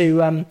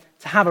to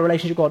have a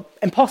relationship with God.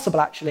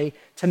 Impossible, actually,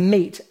 to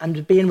meet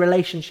and be in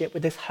relationship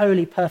with this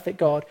holy, perfect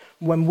God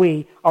when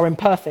we are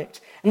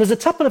imperfect. And there's a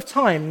couple of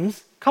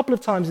times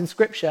in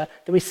Scripture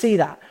that we see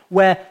that,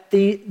 where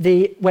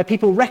where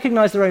people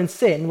recognize their own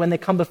sin when they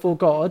come before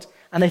God,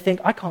 and they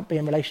think, I can't be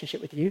in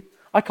relationship with you.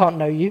 I can't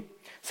know you.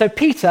 So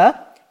Peter,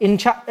 in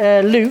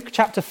Luke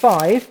chapter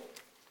 5,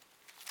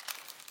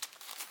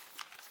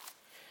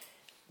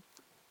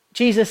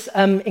 Jesus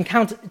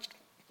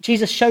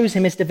shows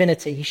him his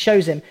divinity. He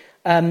shows him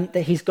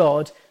that he's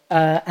God,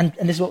 and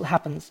this is what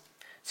happens.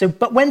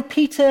 But when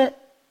Peter,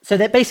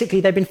 they've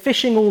been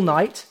fishing all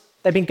night.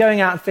 They've been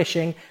going out and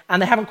fishing,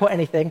 and they haven't caught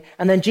anything.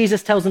 And then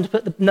Jesus tells them to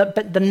put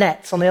the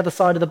nets on the other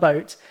side of the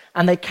boat,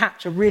 and they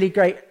catch a really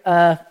great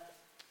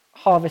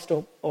harvest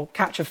or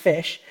catch of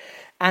fish.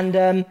 And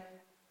then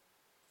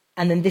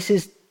this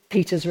is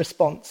Peter's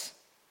response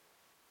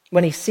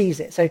when he sees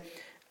it.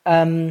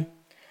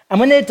 And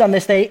when they had done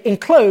this, they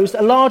enclosed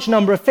a large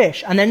number of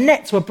fish, and their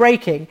nets were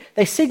breaking.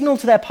 They signaled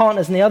to their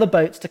partners in the other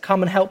boats to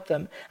come and help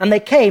them. And they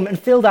came and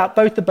filled out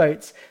both the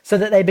boats so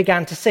that they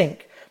began to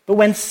sink. But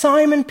when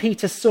Simon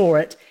Peter saw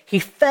it, he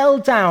fell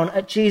down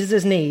at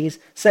Jesus' knees,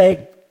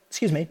 saying,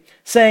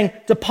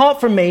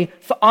 "Depart from me,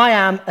 for I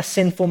am a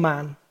sinful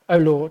man, O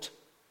Lord."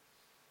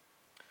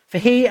 For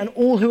he and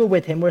all who were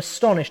with him were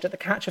astonished at the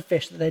catch of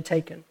fish that they had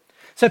taken.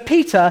 So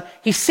Peter,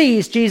 he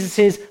sees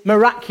Jesus'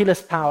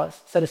 miraculous powers,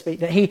 so to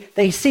speak, that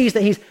he sees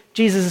that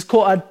Jesus has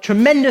caught a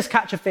tremendous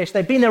catch of fish.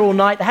 They've been there all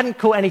night. They hadn't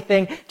caught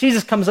anything.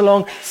 Jesus comes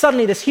along.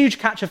 Suddenly, this huge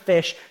catch of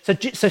fish.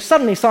 So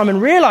suddenly, Simon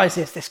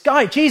realizes this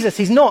guy, Jesus,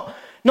 he's not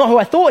who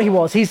I thought he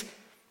was.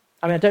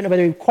 I don't know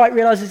whether he quite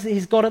realizes that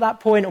he's God at that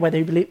point or whether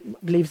he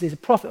believes he's a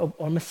prophet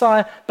or a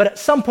Messiah. But at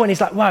some point,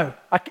 he's like, whoa,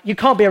 you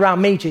can't be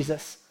around me,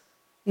 Jesus.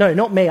 No,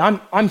 not me.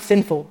 I'm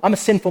sinful. I'm a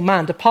sinful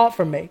man. Depart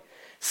from me.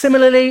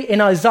 Similarly,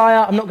 in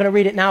Isaiah, I'm not going to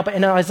read it now, but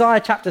in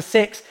Isaiah chapter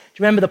 6, do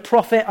you remember the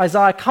prophet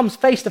Isaiah comes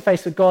face to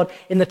face with God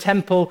in the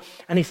temple,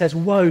 and he says,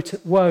 woe to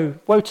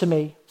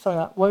me. Something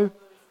like that.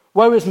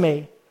 Woe is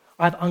me.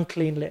 I have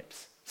unclean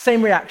lips.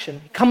 Same reaction.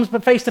 He comes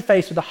face to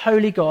face with the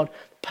holy God,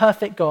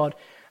 perfect God,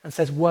 and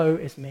says, woe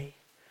is me.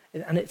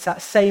 And it's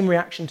that same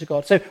reaction to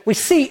God. So we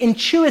see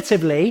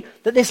intuitively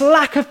that this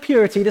lack of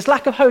purity, this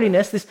lack of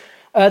holiness, this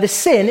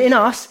sin in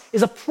us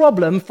is a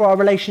problem for our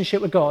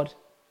relationship with God.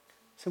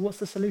 So what's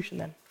the solution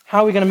then?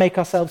 How are we going to make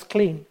ourselves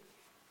clean?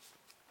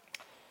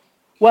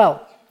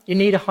 Well, you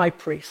need a high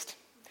priest.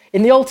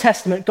 In the Old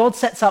Testament, God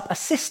sets up a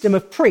system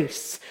of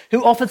priests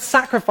who offered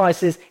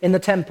sacrifices in the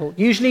temple,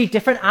 usually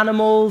different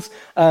animals,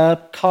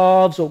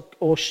 calves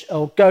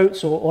or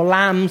goats or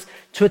lambs,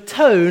 to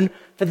atone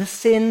for the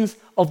sins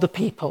of the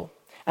people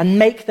and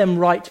make them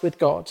right with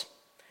God.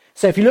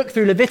 So if you look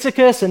through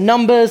Leviticus and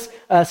Numbers,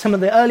 some of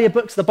the earlier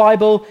books of the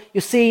Bible,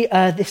 you'll see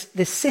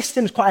this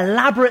system is quite an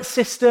elaborate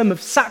system of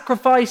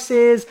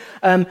sacrifices,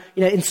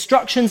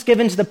 instructions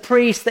given to the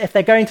priests that if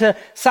they're going to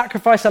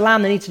sacrifice a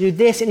lamb, they need to do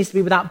this. It needs to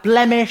be without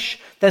blemish.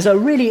 There's a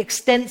really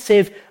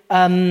extensive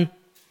kind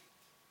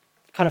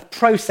of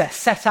process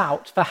set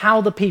out for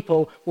how the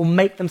people will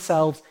make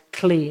themselves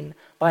clean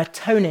by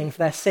atoning for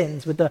their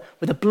sins with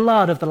the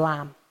blood of the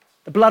lamb.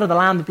 The blood of the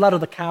lamb, the blood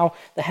of the cow,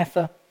 the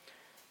heifer.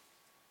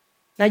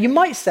 Now, you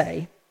might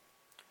say,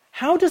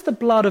 how does the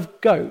blood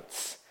of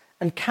goats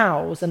and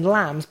cows and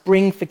lambs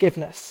bring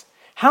forgiveness?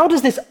 How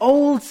does this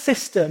old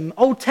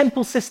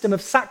temple system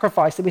of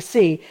sacrifice that we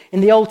see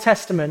in the Old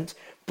Testament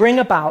bring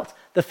about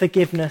the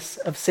forgiveness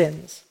of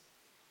sins?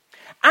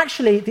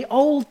 Actually, the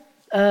Old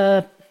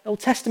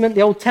Testament,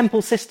 the old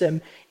temple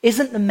system,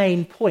 isn't the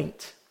main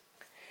point.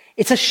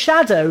 It's a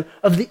shadow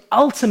of the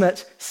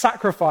ultimate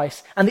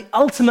sacrifice and the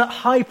ultimate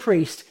high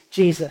priest,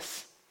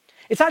 Jesus.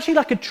 It's actually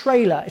like a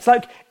trailer. It's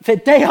like for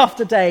day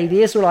after day,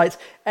 the Israelites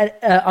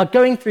are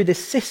going through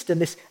this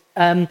system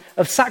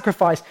of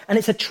sacrifice, and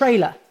it's a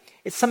trailer.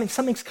 It's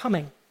something's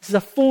coming. This is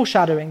a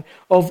foreshadowing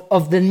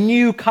of the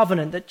new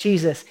covenant that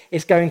Jesus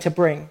is going to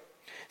bring.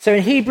 So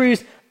in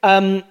Hebrews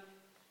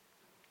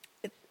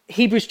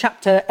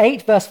chapter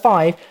 8, verse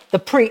 5,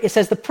 it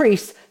says the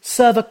priests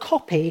serve a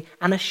copy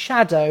and a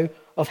shadow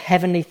of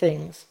heavenly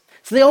things.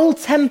 So the old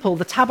temple,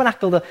 the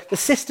tabernacle, the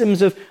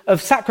systems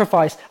of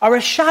sacrifice are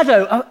a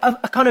shadow,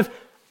 a kind of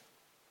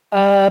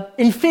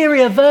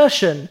inferior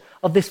version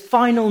of this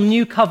final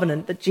new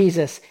covenant that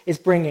Jesus is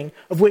bringing,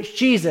 of which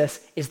Jesus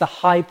is the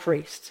high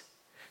priest.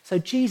 So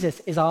Jesus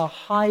is our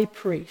high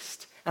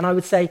priest, and I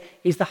would say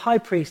he's the high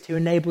priest who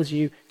enables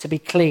you to be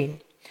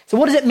clean. So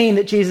what does it mean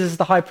that Jesus is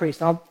the high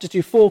priest? And I'll just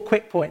do 4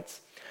 quick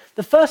points.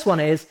 The first one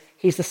is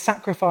he's the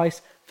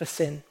sacrifice for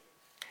sin.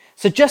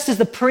 So just as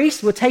the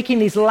priests were taking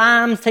these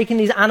lambs, taking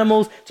these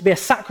animals to be a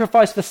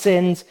sacrifice for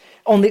sins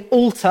on the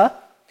altar,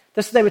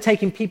 just as they were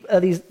taking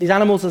these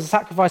animals as a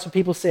sacrifice for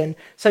people's sin,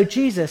 so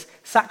Jesus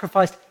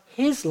sacrificed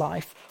his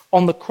life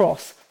on the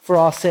cross for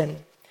our sin.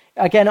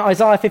 Again,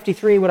 Isaiah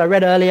 53, what I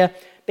read earlier,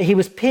 but he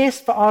was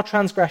pierced for our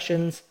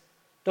transgressions, ...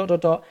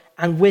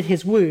 and with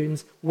his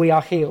wounds we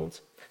are healed.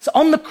 So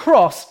on the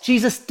cross,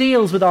 Jesus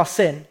deals with our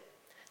sin.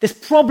 This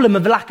problem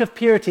of lack of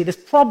purity, this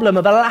problem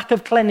of a lack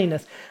of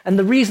cleanliness, and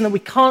the reason that we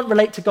can't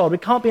relate to God, we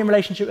can't be in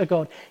relationship with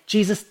God,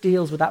 Jesus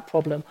deals with that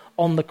problem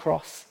on the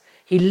cross.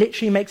 He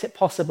literally makes it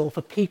possible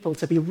for people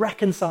to be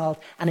reconciled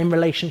and in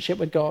relationship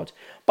with God.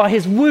 By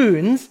his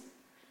wounds,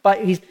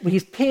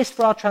 he's pierced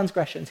for our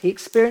transgressions. He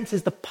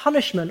experiences the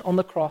punishment on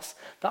the cross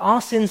that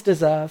our sins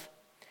deserve.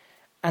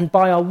 And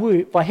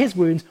by his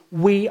wounds,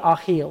 we are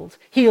healed.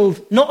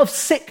 Healed not of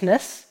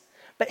sickness,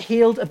 but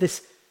healed of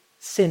this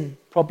sin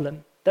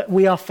problem. That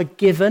we are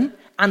forgiven.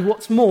 And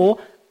what's more,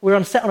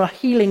 we're set on a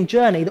healing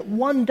journey that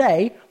one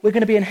day we're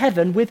going to be in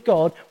heaven with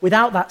God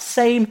without that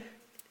same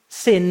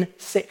sin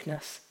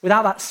sickness,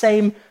 without that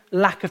same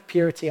lack of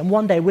purity. And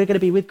one day we're going to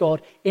be with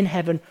God in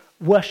heaven,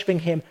 worshipping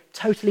him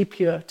totally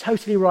pure,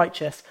 totally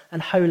righteous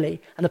and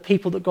holy, and the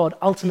people that God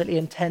ultimately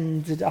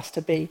intended us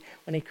to be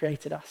when he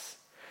created us.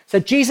 So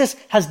Jesus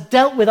has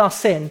dealt with our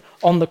sin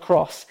on the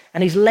cross,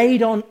 and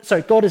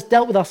God has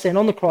dealt with our sin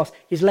on the cross.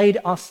 He's laid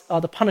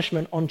the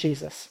punishment on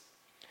Jesus.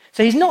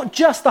 So he's not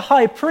just the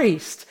high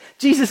priest.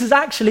 Jesus is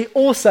actually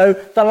also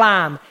the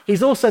lamb.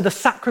 He's also the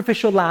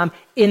sacrificial lamb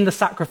in the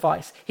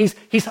sacrifice. He's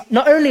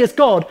not only as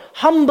God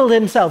humbled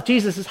himself,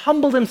 Jesus has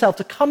humbled himself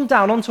to come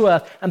down onto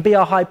earth and be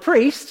our high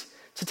priest,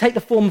 to take the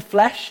form of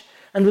flesh,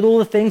 and with all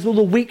the things, all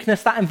the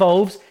weakness that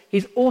involves,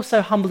 he's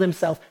also humbled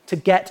himself to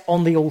get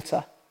on the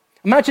altar.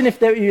 Imagine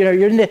if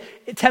you're in the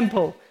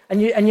temple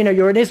and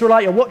you're an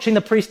Israelite, you're watching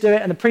the priest do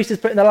it, and the priest is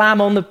putting the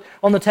lamb on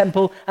the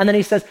temple, and then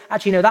he says,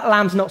 actually, no, that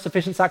lamb's not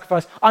sufficient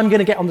sacrifice. I'm going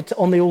to get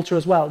on the altar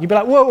as well. You'd be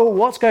like, whoa,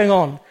 what's going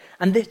on?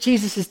 And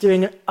Jesus is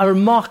doing a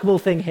remarkable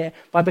thing here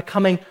by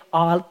becoming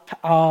our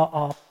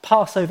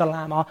Passover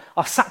lamb,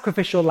 our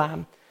sacrificial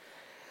lamb.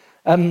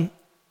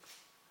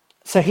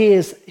 So he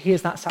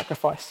is that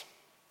sacrifice.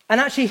 And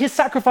actually, his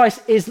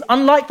sacrifice is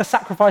unlike the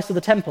sacrifice of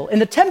the temple. In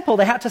the temple,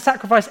 they had to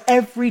sacrifice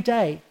every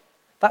day.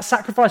 That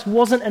sacrifice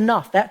wasn't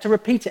enough. They had to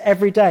repeat it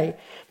every day.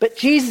 But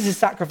Jesus'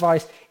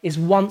 sacrifice is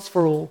once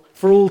for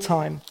all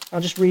time.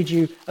 I'll just read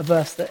you a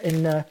verse that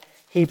in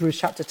Hebrews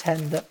chapter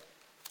 10 that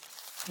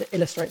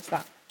illustrates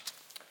that.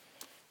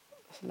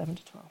 11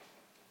 to 12.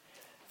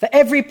 For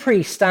every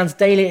priest stands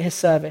daily at his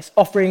service,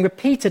 offering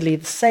repeatedly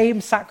the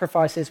same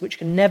sacrifices which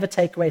can never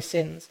take away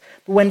sins.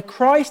 But when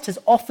Christ has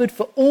offered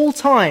for all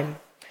time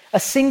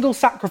a single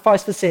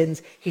sacrifice for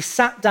sins, he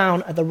sat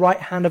down at the right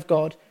hand of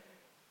God.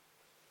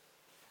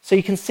 So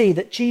you can see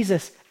that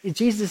Jesus'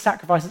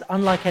 sacrifice is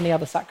unlike any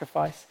other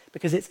sacrifice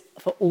because it's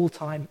for all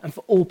time and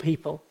for all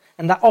people.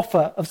 And that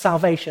offer of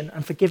salvation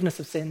and forgiveness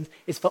of sins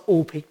is for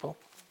all people.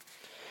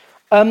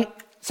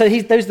 So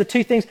those are the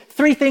 2 things.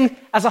 3 things.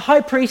 As a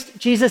high priest,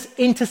 Jesus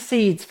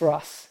intercedes for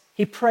us.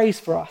 He prays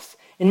for us.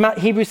 In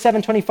Hebrews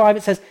 7:25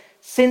 it says,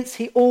 since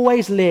he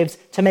always lives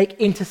to make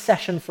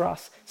intercession for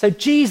us. So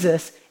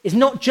Jesus is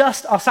not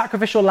just our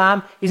sacrificial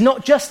lamb. He's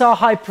not just our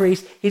high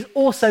priest. He's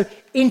also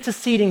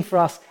interceding for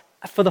us,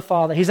 for the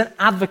Father. He's an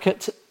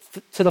advocate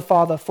to the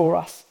Father for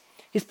us.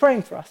 He's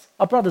praying for us.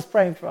 Our brother's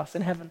praying for us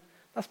in heaven.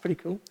 That's pretty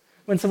cool.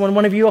 When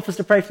one of you offers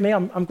to pray for me,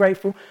 I'm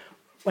grateful.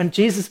 When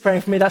Jesus is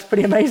praying for me, that's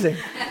pretty amazing.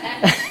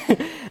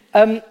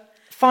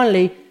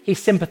 Finally, he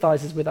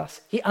sympathizes with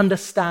us. He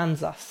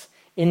understands us.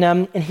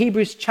 In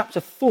Hebrews chapter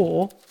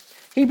 4,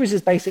 Hebrews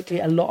is basically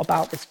a lot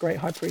about this great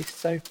high priest,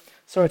 so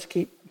sorry to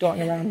keep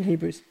darting around in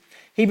Hebrews.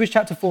 Hebrews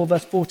chapter 4,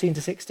 verse 14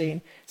 to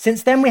 16.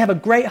 Since then we have a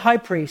great high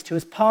priest who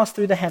has passed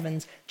through the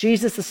heavens,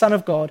 Jesus the Son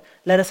of God.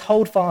 Let us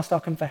hold fast our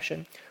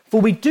confession.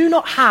 For we do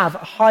not have a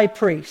high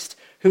priest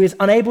who is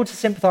unable to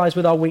sympathize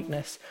with our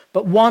weakness,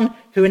 but one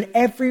who in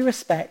every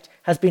respect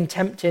has been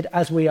tempted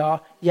as we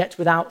are, yet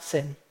without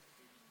sin.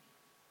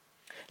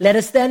 Let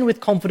us then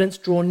with confidence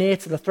draw near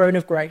to the throne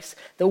of grace,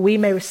 that we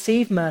may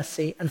receive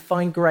mercy and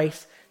find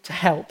grace to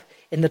help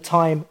in the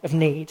time of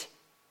need.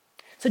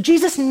 So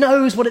Jesus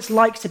knows what it's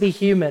like to be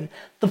human.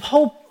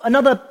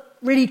 Another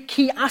really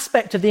key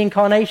aspect of the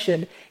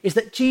incarnation is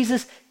that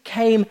Jesus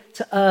came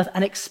to earth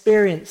and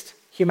experienced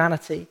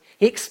humanity.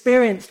 He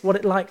experienced what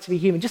it's like to be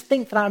human. Just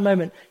think for that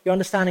moment, your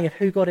understanding of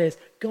who God is.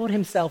 God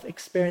himself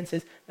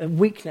experiences the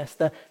weakness,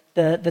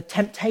 the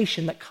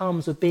temptation that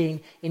comes with being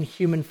in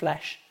human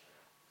flesh,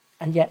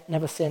 and yet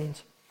never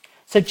sinned.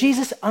 So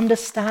Jesus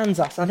understands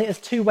us. I think there's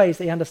two ways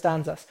that he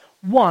understands us.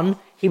 One,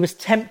 he was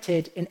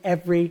tempted in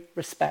every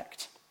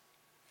respect.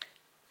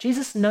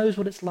 Jesus knows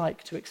what it's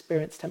like to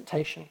experience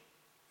temptation.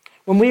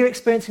 When we're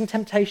experiencing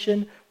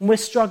temptation, when we're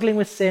struggling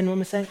with sin, when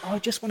we're saying, I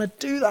just want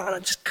to do that and I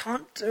just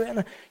can't do it.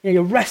 And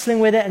you're wrestling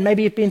with it, and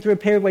maybe you've been through a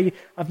period where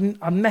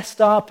I've messed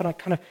up and I'm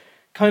kind of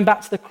coming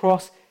back to the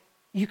cross.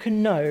 You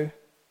can know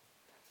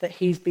that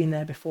he's been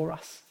there before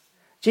us.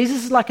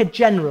 Jesus is like a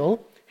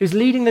general who's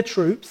leading the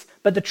troops,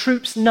 but the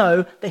troops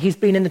know that he's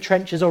been in the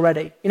trenches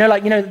already.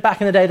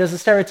 Back in the day, there's a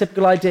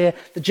stereotypical idea,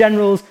 the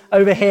general's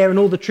over here and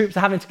all the troops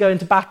are having to go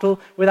into battle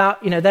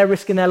without, they're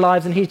risking their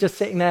lives and he's just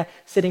sitting there,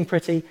 sitting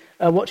pretty,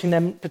 watching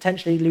them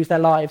potentially lose their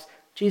lives.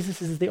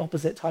 Jesus is the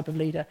opposite type of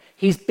leader.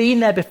 He's been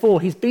there before.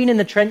 He's been in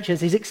the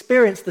trenches. He's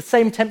experienced the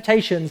same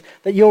temptations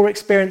that you're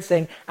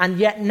experiencing, and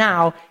yet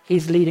now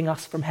he's leading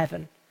us from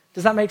heaven.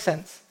 Does that make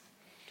sense?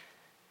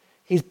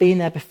 He's been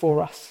there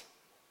before us.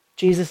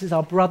 Jesus is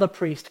our brother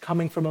priest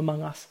coming from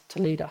among us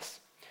to lead us.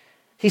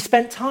 He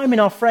spent time in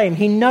our frame.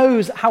 He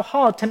knows how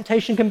hard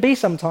temptation can be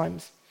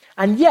sometimes.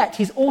 And yet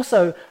he's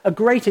also a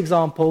great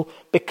example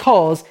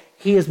because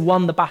he has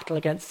won the battle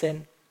against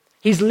sin.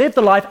 He's lived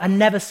the life and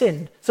never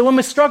sinned. So when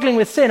we're struggling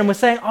with sin and we're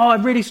saying,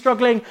 I'm really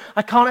struggling,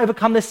 I can't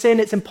overcome this sin,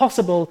 it's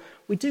impossible,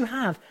 we do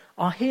have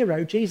our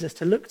hero, Jesus,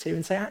 to look to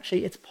and say,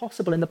 actually, it's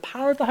possible in the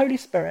power of the Holy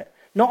Spirit.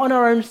 Not on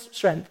our own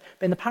strength,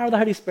 but in the power of the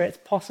Holy Spirit,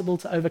 it's possible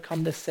to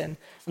overcome this sin.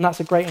 And that's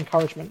a great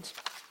encouragement.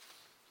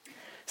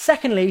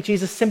 Secondly,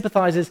 Jesus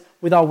sympathizes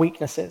with our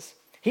weaknesses.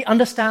 He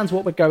understands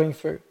what we're going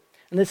through.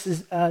 And this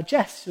is,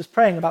 Jess was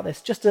praying about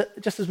this just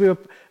as we were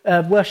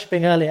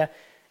worshipping earlier.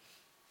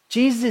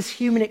 Jesus'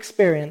 human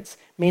experience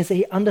means that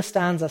he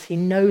understands us. He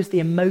knows the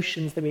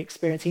emotions that we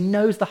experience. He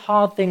knows the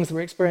hard things that we're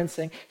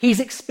experiencing.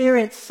 He's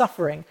experienced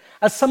suffering.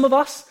 As some of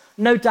us,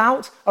 no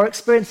doubt, are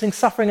experiencing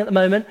suffering at the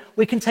moment,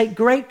 we can take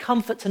great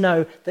comfort to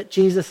know that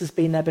Jesus has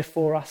been there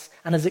before us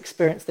and has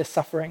experienced this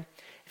suffering.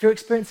 If you're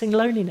experiencing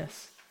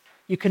loneliness,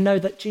 you can know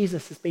that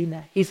Jesus has been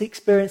there. He's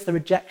experienced the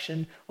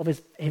rejection of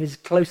his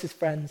closest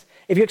friends.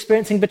 If you're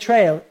experiencing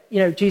betrayal,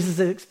 Jesus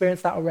has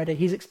experienced that already.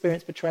 He's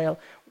experienced betrayal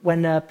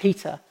when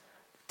Peter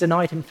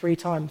denied him 3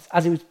 times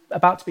as he was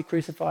about to be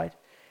crucified.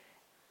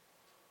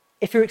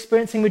 If you're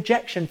experiencing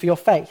rejection for your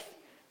faith,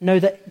 know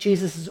that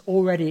Jesus has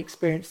already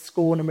experienced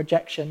scorn and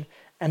rejection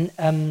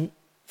and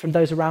from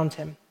those around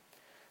him,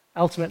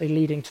 ultimately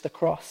leading to the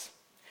cross.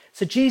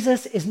 So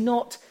Jesus is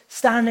not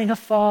standing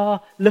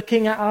afar,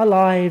 looking at our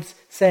lives,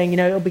 saying,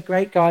 it'll be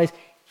great, guys.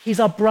 He's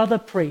our brother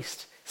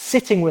priest,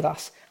 sitting with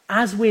us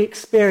as we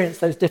experience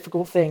those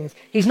difficult things.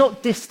 He's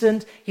not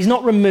distant, he's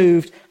not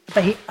removed,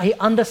 but he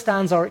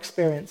understands our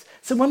experience.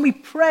 So when we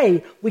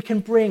pray, we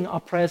can bring our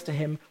prayers to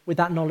him with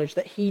that knowledge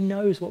that he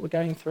knows what we're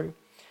going through.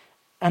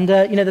 And,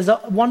 there's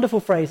a wonderful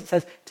phrase that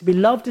says, to be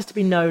loved is to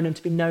be known, and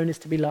to be known is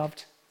to be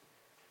loved.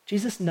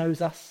 Jesus knows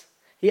us,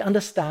 he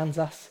understands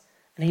us,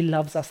 and he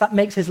loves us. That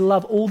makes his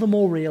love all the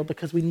more real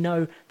because we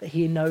know that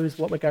he knows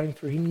what we're going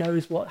through. He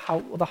knows what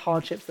the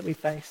hardships that we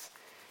face.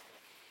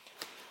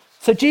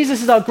 So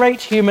Jesus is our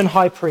great human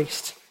high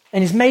priest,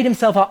 and he's made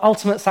himself our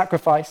ultimate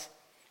sacrifice.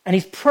 And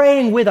he's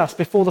praying with us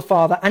before the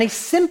Father, and he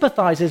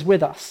sympathizes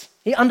with us.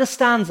 He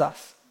understands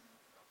us.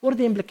 What are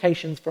the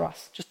implications for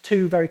us? Just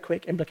 2 very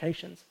quick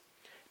implications.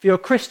 If you're a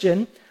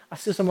Christian, I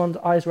see someone's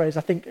eyes raised.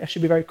 I think there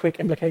should be very quick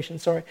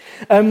implications, sorry.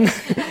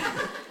 If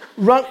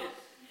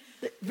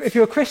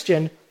you're a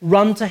Christian,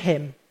 run to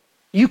him.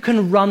 You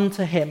can run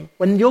to him.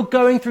 When you're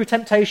going through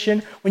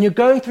temptation, when you're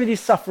going through these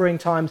suffering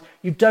times,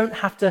 you don't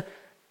have to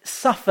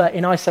suffer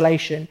in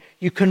isolation.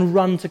 You can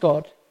run to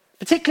God.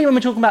 Particularly when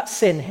we're talking about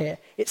sin here.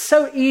 It's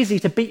so easy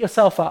to beat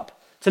yourself up,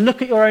 to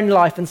look at your own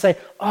life and say,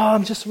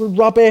 I'm just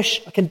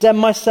rubbish, I condemn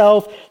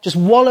myself, just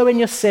wallow in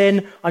your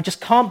sin, I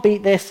just can't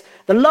beat this.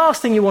 The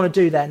last thing you want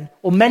to do then,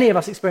 or many of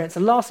us experience, the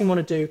last thing we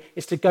want to do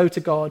is to go to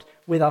God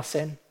with our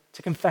sin,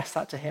 to confess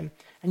that to him.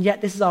 And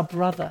yet this is our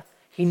brother.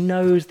 He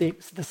knows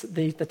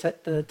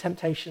the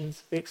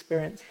temptations we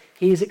experience.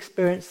 He's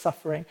experienced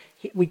suffering.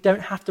 We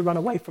don't have to run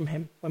away from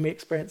him when we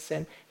experience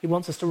sin. He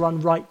wants us to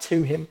run right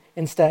to him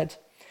instead.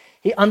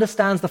 He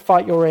understands the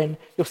fight you're in.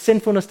 Your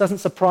sinfulness doesn't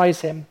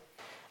surprise him.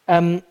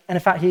 And in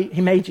fact,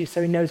 he made you,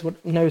 so he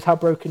knows how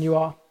broken you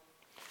are.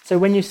 So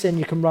when you sin,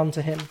 you can run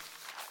to him.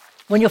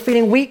 When you're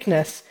feeling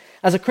weakness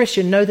as a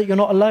Christian, know that you're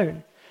not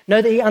alone.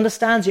 Know that he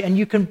understands you and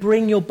you can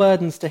bring your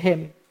burdens to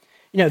him.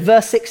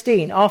 Verse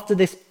 16, after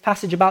this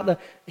passage about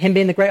him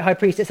being the great high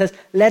priest, it says,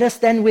 "Let us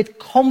then with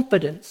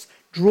confidence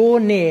draw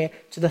near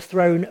to the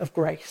throne of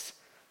grace."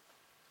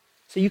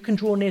 So you can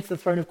draw near to the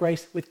throne of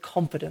grace with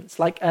confidence.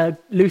 Like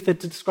Luther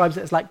describes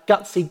it as like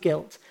gutsy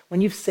guilt.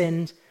 When you've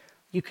sinned,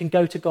 you can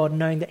go to God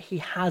knowing that he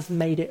has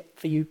made it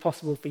for you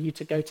possible for you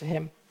to go to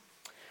him.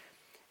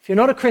 If you're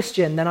not a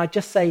Christian, then I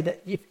just say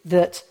that you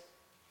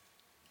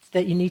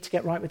need to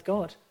get right with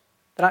God.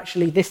 That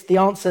actually the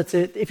answer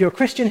to, if you're a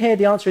Christian here,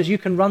 the answer is you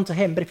can run to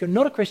him. But if you're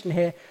not a Christian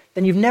here,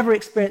 then you've never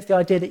experienced the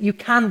idea that you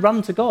can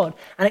run to God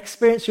and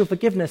experience your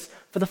forgiveness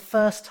for the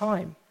first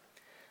time.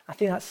 I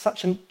think that's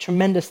such a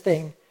tremendous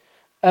thing.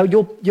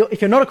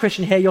 If you're not a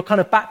Christian here, you're kind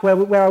of back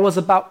where I was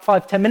about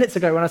 5-10 minutes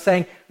ago when I was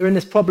saying we're in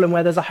this problem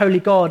where there's a holy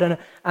God and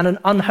an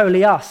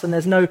unholy us and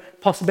there's no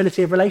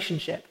possibility of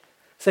relationship.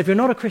 So if you're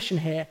not a Christian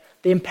here,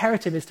 the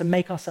imperative is to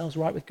make ourselves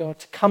right with God,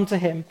 to come to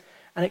him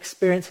and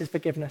experience his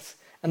forgiveness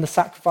and the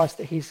sacrifice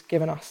that he's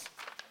given us.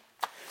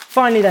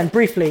 Finally then,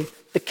 briefly,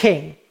 the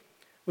king.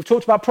 We've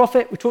talked about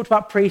prophet, we've talked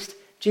about priest.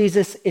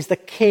 Jesus is the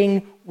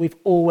king we've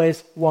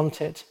always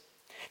wanted.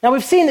 Now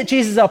we've seen that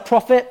Jesus is our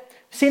prophet,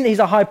 we've seen that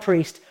he's our high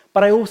priest,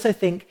 but I also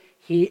think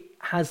he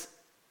is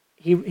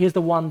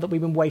the one that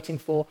we've been waiting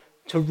for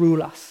to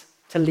rule us,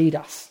 to lead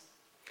us.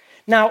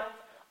 Now,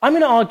 I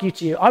would argue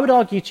to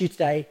you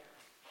today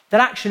that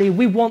actually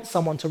we want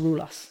someone to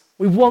rule us.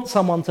 We want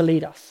someone to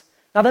lead us.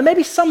 Now, there may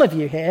be some of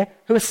you here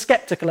who are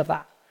skeptical of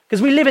that, because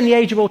we live in the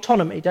age of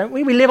autonomy, don't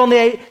we? We live on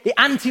the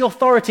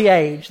anti-authority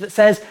age that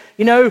says,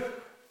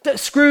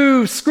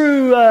 screw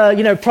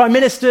prime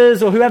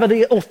ministers or whoever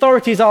the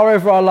authorities are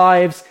over our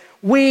lives.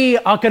 We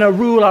are going to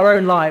rule our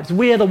own lives.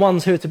 We are the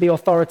ones who are to be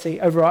authority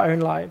over our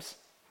own lives.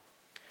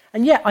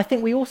 And yet, I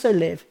think we also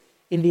live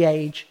in the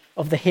age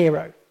of the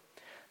hero.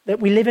 That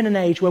we live in an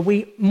age where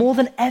we, more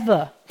than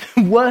ever,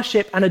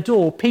 worship and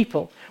adore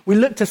people. We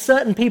look to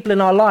certain people in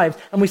our lives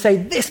and we say,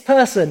 this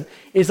person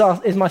is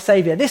my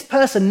saviour. This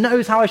person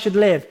knows how I should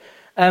live.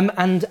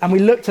 And we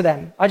look to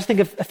them. I just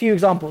think of a few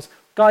examples.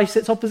 Guy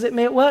sits opposite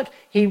me at work.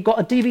 He got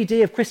a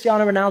DVD of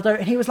Cristiano Ronaldo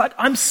and he was like,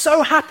 I'm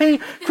so happy.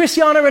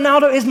 Cristiano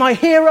Ronaldo is my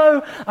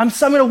hero. I'm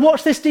going to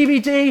watch this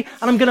DVD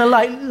and I'm going to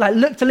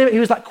look to live. He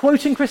was like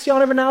quoting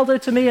Cristiano Ronaldo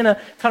to me in a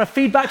kind of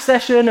feedback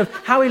session of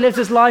how he lives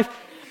his life.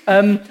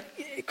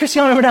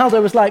 Cristiano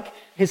Ronaldo was like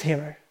his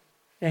hero.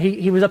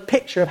 He was a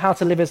picture of how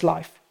to live his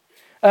life.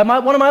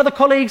 One of my other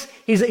colleagues,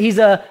 he's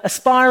an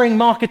aspiring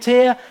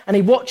marketeer, and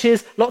he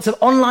watches lots of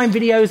online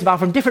videos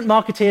from different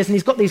marketeers, and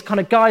he's got these kind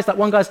of guys, like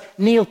one guy's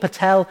Neil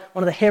Patel,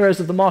 one of the heroes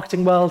of the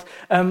marketing world.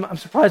 I'm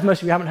surprised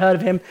most of you haven't heard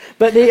of him.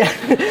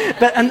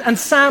 And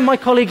Sam, my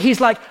colleague, he's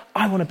like,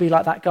 I want to be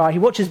like that guy. He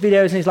watches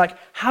videos, and he's like,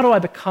 how do I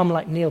become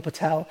like Neil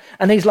Patel?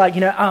 And he's like,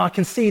 I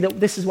can see that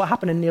this is what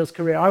happened in Neil's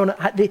career.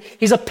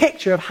 He's a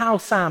picture of how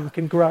Sam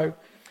can grow.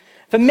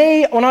 For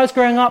me, when I was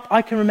growing up,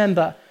 I can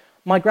remember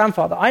my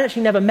grandfather. I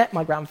actually never met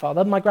my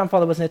grandfather. My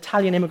grandfather was an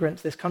Italian immigrant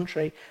to this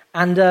country.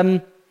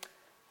 And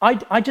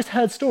I just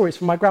heard stories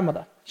from my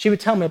grandmother. She would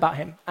tell me about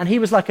him. And he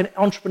was like an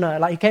entrepreneur.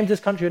 Like he came to this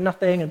country with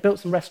nothing and built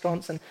some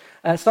restaurants and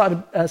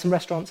started some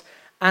restaurants.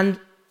 And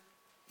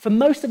for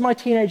most of my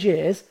teenage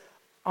years,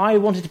 I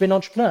wanted to be an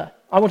entrepreneur.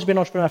 I wanted to be an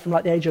entrepreneur from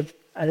like the age of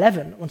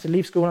 11. I wanted to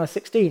leave school when I was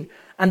 16.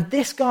 And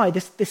this guy,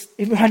 this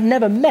who I'd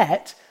never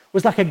met,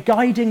 was like a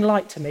guiding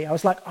light to me. I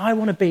was like, I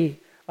want to be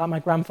like my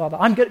grandfather.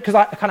 I'm good because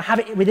I kind of have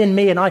it within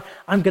me, and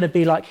I'm going to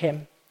be like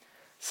him.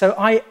 So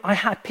I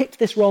had picked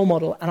this role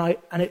model,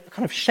 and it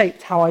kind of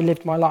shaped how I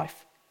lived my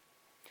life.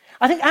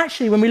 I think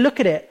actually when we look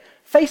at it,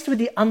 faced with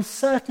the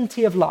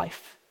uncertainty of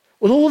life,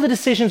 with all the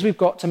decisions we've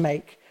got to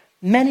make,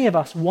 many of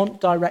us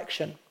want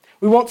direction.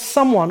 We want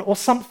someone or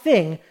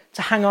something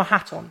to hang our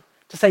hat on,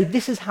 to say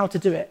this is how to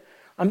do it.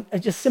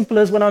 It's just simple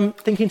as when I'm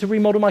thinking to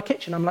remodel my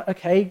kitchen. I'm like,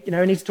 okay,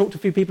 I need to talk to a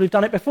few people who've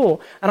done it before,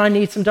 and I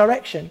need some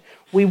direction.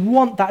 We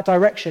want that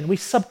direction. We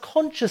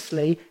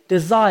subconsciously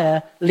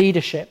desire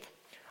leadership.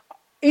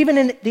 Even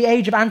in the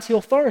age of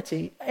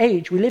anti-authority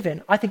age we live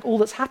in, I think all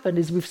that's happened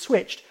is we've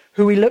switched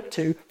who we look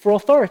to for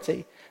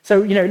authority.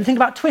 So, think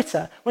about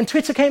Twitter. When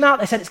Twitter came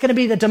out, they said it's going to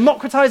be the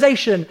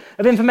democratization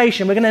of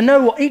information. We're going to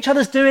know what each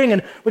other's doing,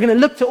 and we're going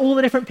to look to all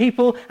the different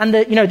people, and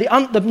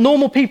the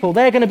normal people,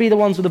 they're going to be the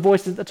ones with the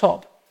voices at the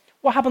top.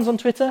 What happens on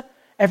Twitter?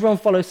 Everyone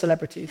follows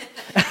celebrities.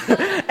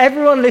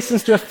 Everyone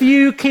listens to a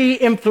few key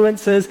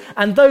influencers,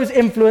 and those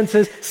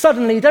influencers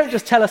suddenly don't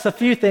just tell us a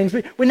few things.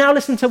 We now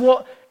listen to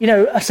what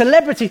a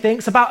celebrity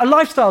thinks about a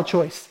lifestyle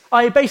choice.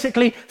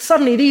 Basically,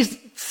 suddenly these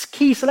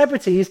key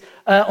celebrities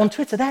on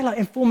Twitter, they're like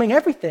informing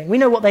everything. We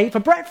know what they eat for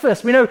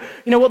breakfast. We know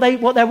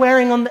what they're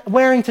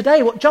wearing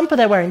today, what jumper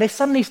they're wearing. They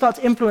suddenly start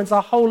to influence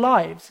our whole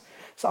lives.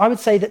 So I would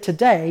say that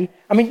today,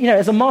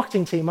 as a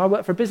marketing team, I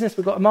work for a business,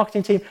 we've got a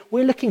marketing team,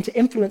 we're looking to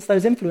influence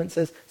those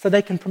influencers so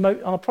they can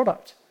promote our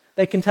product.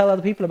 They can tell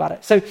other people about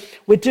it. So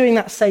we're doing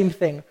that same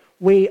thing.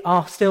 We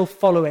are still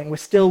following. We're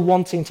still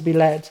wanting to be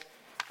led.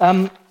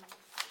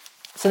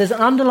 So there's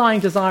an underlying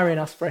desire in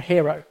us for a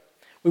hero.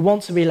 We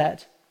want to be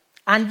led.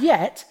 And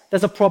yet,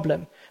 there's a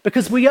problem,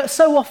 because we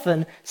so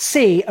often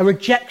see a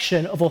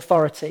rejection of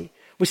authority.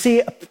 We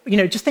see,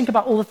 just think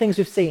about all the things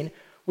we've seen.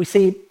 We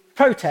see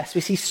protests,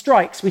 we see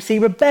strikes, we see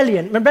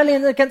rebellion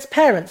against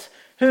parents.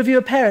 Who of you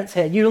are parents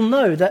here? You'll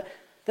know that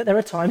there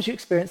are times you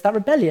experience that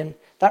rebellion,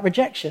 that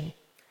rejection.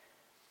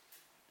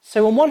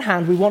 So on one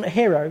hand, we want a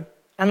hero,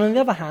 and on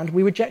the other hand,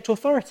 we reject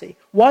authority.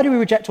 Why do we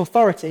reject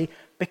authority?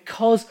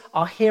 Because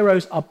our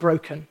heroes are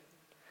broken.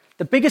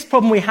 The biggest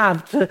problem we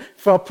have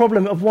for our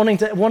problem of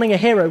wanting a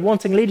hero,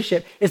 wanting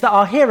leadership, is that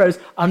our heroes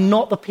are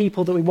not the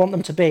people that we want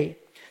them to be.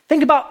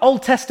 Think about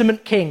Old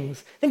Testament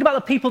kings. Think about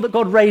the people that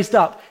God raised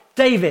up.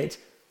 David,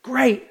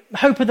 great,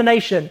 hope of the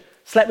nation,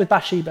 slept with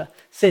Bathsheba,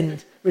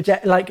 sinned,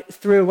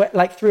 threw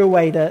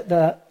away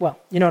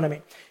you know what I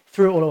mean.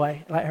 Threw it all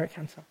away, like Eric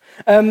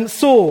Cantona.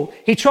 Saul,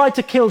 he tried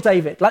to kill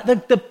David. Like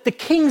the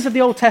kings of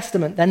the Old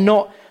Testament, they're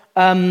not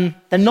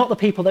the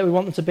people that we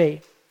want them to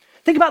be.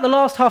 Think about the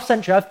last half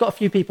century. I've got a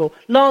few people.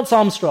 Lance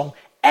Armstrong.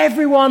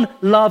 Everyone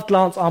loved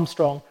Lance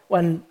Armstrong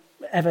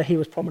whenever he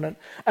was prominent.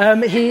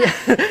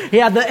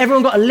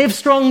 Everyone got a Live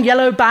Strong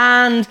yellow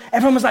band.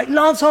 Everyone was like,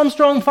 Lance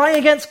Armstrong fighting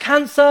against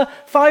cancer,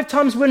 5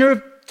 times winner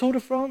of Tour de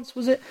France,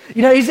 was it?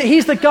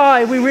 He's the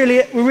guy we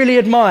really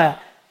admire.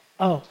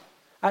 Oh,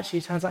 actually,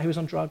 it turns out he was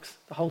on drugs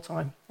the whole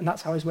time, and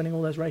that's how he's winning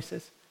all those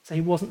races. So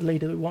he wasn't the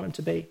leader that we want him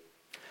to be.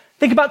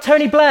 Think about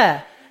Tony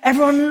Blair.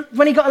 Everyone,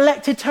 when he got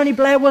elected, Tony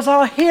Blair was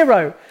our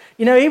hero.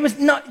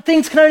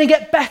 Things can only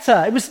get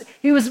better.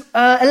 He was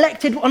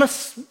elected on a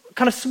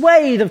kind of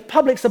swathe of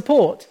public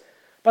support.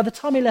 By the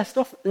time he left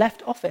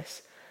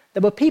office,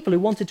 there were people who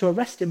wanted to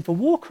arrest him for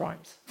war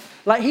crimes.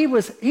 Like he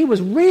was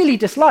really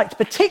disliked,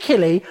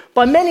 particularly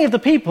by many of the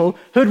people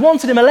who had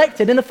wanted him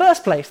elected in the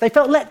first place. They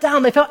felt let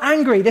down. They felt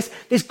angry.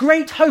 This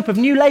great hope of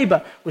New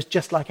Labour was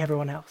just like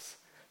everyone else.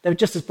 They were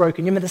just as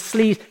broken. You remember the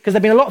sleaze, because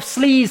there'd been a lot of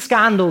sleaze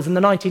scandals in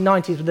the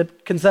 1990s with the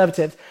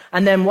Conservatives.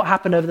 And then what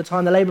happened over the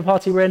time the Labour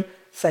Party were in?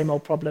 Same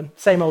old problem,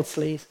 same old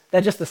sleaze.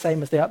 They're just the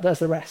same as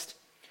the rest.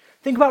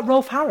 Think about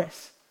Rolf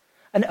Harris,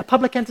 a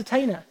public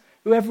entertainer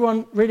who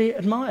everyone really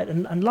admired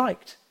and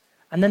liked.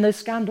 And then those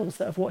scandals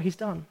of what he's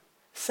done.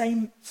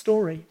 Same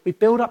story. We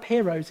build up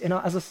heroes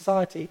as a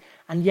society,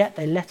 and yet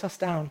they let us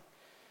down.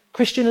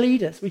 Christian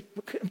leaders.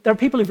 There are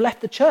people who've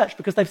left the church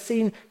because they've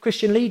seen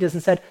Christian leaders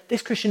and said,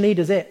 this Christian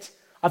leader's it.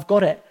 I've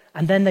got it.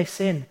 And then they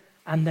sin,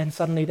 and then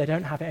suddenly they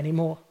don't have it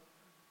anymore.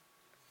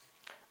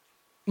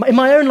 In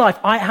my own life,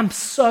 I am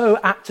so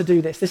apt to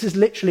do this. This is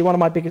literally one of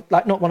my biggest,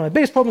 not one of my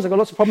biggest problems. I've got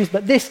lots of problems,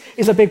 but this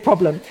is a big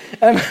problem.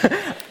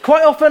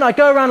 Quite often I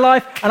go around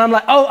life and I'm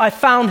like, oh, I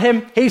found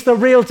him. He's the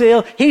real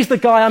deal. He's the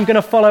guy I'm going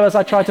to follow as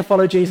I try to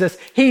follow Jesus.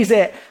 He's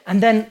it.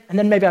 And then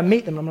maybe I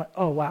meet them. I'm like,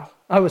 oh, wow,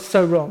 I was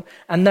so wrong.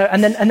 And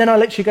then I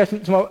literally go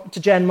to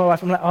Jen, my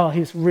wife. I'm like, oh,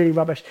 he's really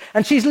rubbish.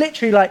 And she's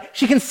literally like,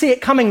 she can see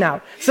it coming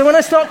now. So when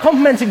I start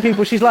complimenting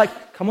people, she's like,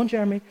 come on,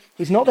 Jeremy.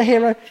 He's not the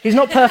hero. He's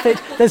not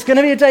perfect. There's going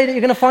to be a day that you're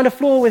going to find a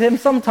flaw with him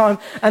sometime.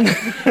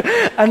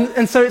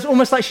 And so it's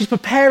almost like she's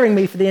preparing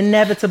me for the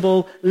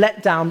inevitable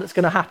letdown that's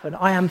going to happen.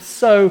 I am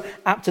so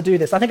apt to do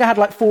this. I think I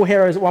had 4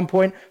 heroes at one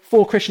point,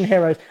 4 Christian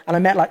heroes, and I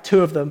met 2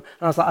 of them.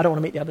 And I was like, I don't want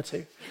to meet the other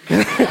 2.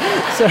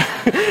 So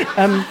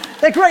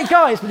they're great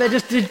guys, but they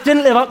just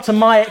didn't live up to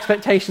my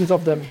expectations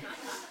of them.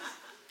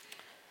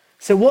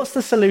 So what's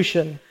the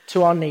solution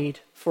to our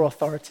need for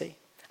authority?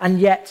 And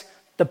yet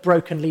the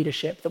broken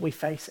leadership that we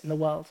face in the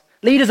world.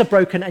 Leaders are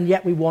broken, and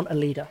yet we want a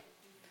leader.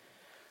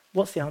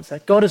 What's the answer?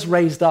 God has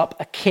raised up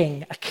a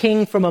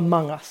king from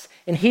among us.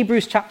 In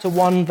Hebrews chapter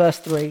 1, verse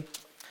 3,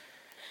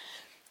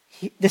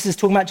 this is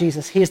talking about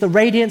Jesus. He is the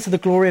radiance of the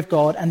glory of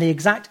God and the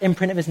exact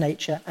imprint of his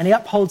nature, and he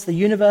upholds the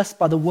universe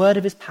by the word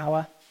of his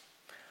power.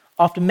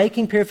 After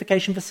making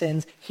purification for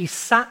sins, he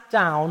sat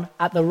down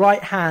at the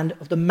right hand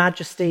of the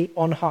majesty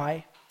on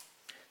high.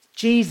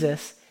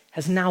 Jesus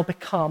has now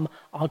become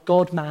our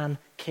God-man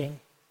king.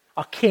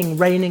 Our king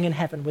reigning in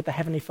heaven with the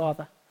heavenly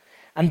Father.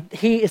 And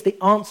he is the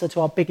answer to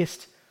our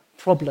biggest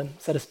problem,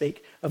 so to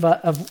speak, of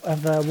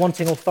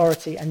wanting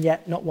authority and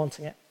yet not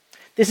wanting it.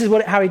 This is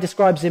how he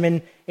describes him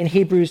in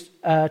Hebrews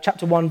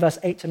chapter 1, verse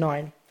 8 to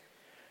 9.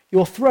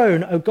 Your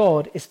throne, O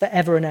God, is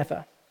forever and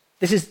ever.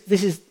 This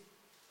is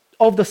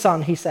of the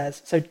Son, he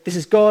says. So this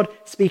is God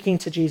speaking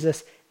to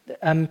Jesus.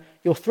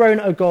 Your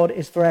throne, O God,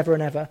 is forever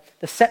and ever.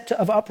 The scepter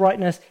of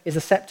uprightness is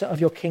the scepter of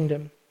your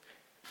kingdom.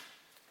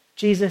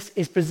 Jesus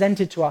is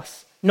presented to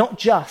us, not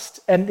just,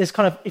 there's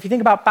kind of, if you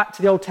think about back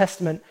to the Old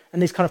Testament and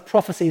these kind of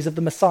prophecies of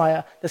the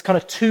Messiah, there's kind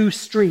of 2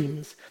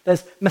 streams.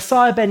 There's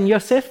Messiah ben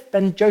Joseph,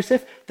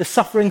 the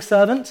suffering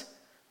servant.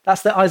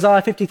 That's the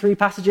Isaiah 53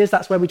 passages.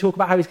 That's where we talk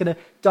about how he's going to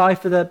die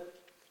he's going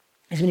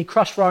to be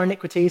crushed for our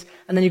iniquities.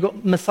 And then you've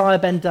got Messiah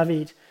ben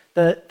David,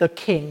 the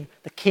king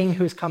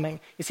who is coming.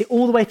 You see,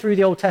 all the way through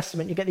the Old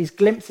Testament, you get these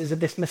glimpses of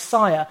this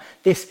Messiah,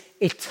 this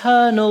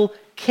eternal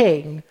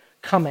king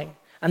coming.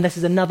 And this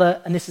is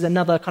another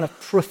kind of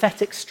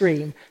prophetic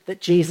stream that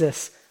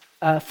Jesus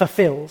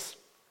fulfills.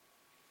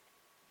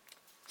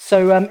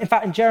 So, in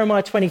fact, in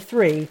Jeremiah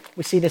 23,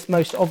 we see this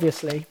most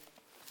obviously.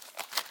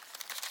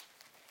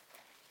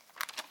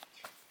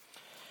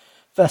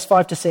 Verse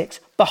 5-6,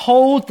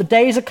 "Behold, the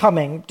days are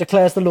coming,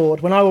 declares the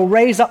Lord, when I will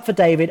raise up for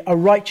David a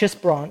righteous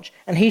branch,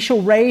 and he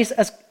shall reign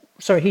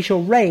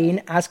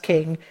as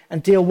king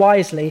and deal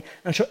wisely,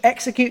 and shall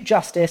execute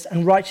justice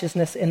and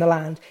righteousness in the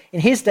land.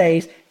 In his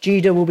days,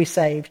 Judah will be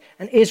saved,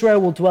 and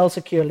Israel will dwell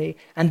securely.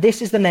 And this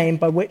is the name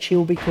by which he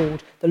will be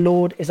called. The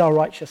Lord is our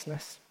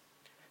righteousness."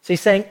 So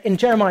he's saying, in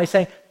Jeremiah, he's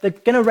saying, they're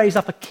going to raise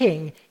up a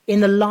king in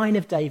the line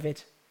of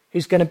David,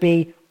 who's going to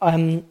be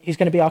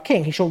our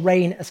king. He shall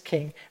reign as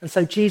king. And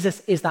so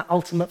Jesus is that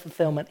ultimate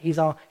fulfillment. He's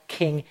our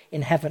king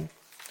in heaven.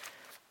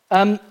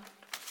 But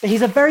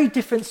he's a very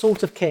different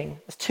sort of king.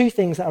 There's two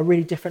things that are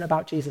really different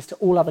about Jesus to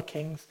all other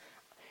kings.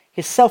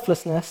 His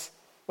selflessness,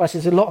 well,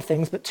 there's a lot of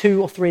things, but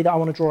two or three that I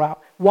want to draw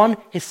out. One,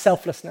 his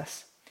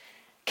selflessness.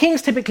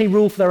 Kings typically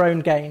rule for their own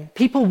gain.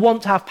 People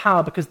want to have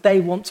power because they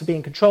want to be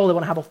in control. They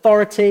want to have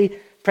authority,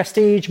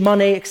 prestige,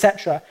 money,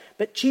 etc.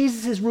 But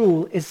Jesus'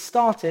 rule is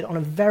started on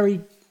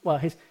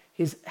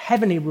his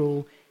heavenly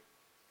rule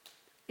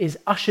is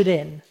ushered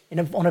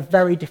on a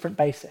very different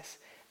basis.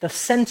 The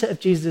center of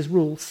Jesus'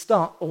 rule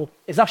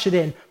is ushered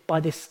in by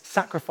this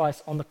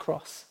sacrifice on the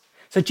cross.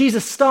 So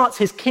Jesus starts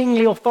his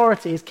kingly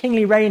authority, his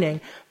kingly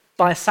reigning,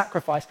 by a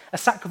sacrifice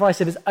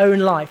of his own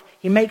life.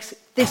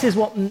 This is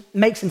what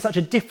makes him such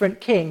a different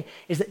king,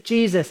 is that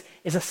Jesus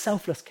is a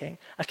selfless king,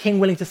 a king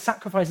willing to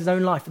sacrifice his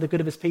own life for the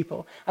good of his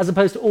people, as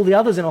opposed to all the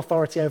others in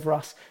authority over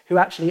us who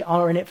actually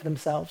are in it for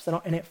themselves. They're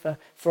not in it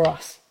for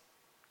us.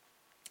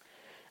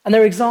 And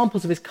there are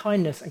examples of his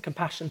kindness and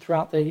compassion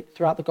throughout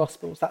the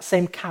Gospels, that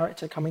same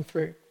character coming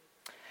through.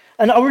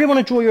 And I really want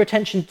to draw your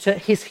attention to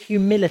his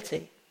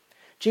humility.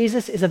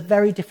 Jesus is a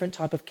very different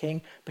type of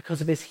king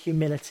because of his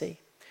humility.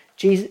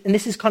 And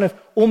this is kind of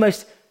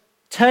almost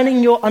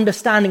turning your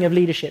understanding of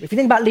leadership. If you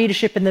think about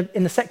leadership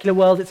in the secular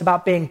world, it's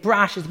about being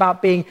brash, it's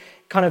about being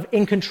kind of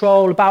in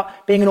control,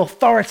 about being an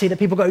authority that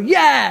people go,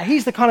 yeah,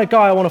 he's the kind of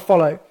guy I want to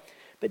follow.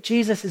 But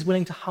Jesus is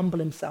willing to humble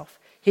himself.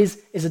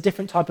 His is a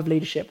different type of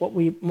leadership, what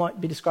we might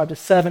be described as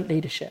servant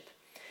leadership.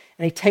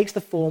 And he takes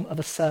the form of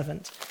a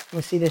servant. And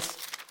we see this,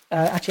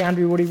 actually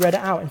Andrew already read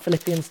it out in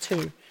Philippians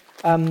 2.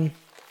 So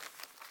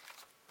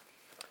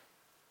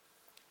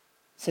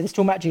this is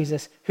talking about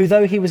Jesus, who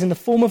though he was in the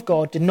form of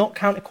God, did not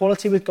count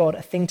equality with God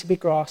a thing to be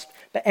grasped,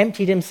 but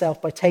emptied himself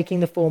by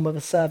taking the form of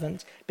a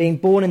servant, being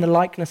born in the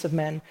likeness of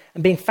men,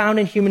 and being found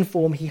in human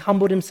form, he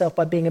humbled himself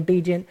by being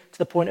obedient to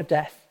the point of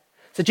death.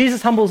 So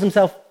Jesus humbles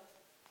himself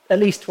at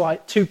least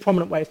two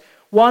prominent ways.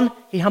 One,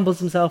 he humbles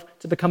himself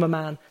to become a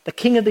man. The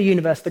king of the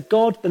universe, the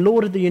God, the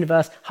Lord of the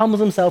universe, humbles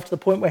himself to the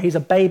point where he's a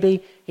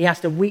baby. He has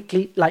to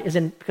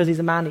because he's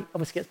a man, he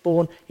obviously gets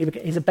born,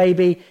 he's a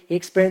baby, he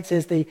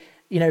experiences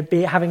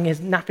having his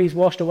nappies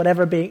washed or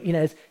whatever,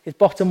 his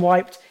bottom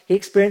wiped. He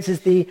experiences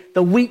the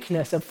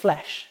weakness of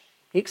flesh.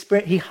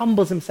 He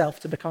humbles himself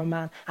to become a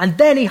man. And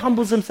then he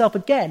humbles himself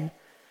again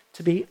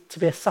to be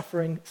a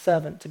suffering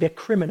servant, to be a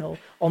criminal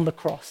on the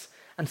cross.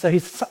 And so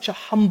he's such a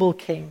humble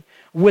king,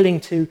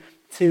 willing to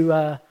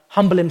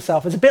humble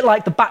himself. It's a bit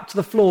like the back to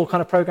the floor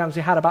kind of programs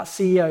we had about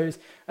CEOs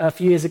a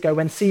few years ago,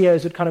 when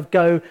CEOs would kind of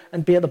go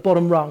and be at the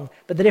bottom rung.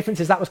 But the difference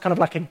is that was kind of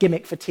like a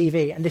gimmick for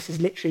TV, and this is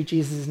literally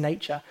Jesus'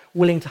 nature,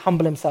 willing to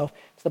humble himself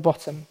to the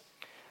bottom.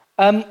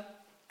 And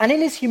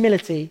in his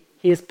humility,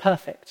 he is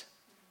perfect.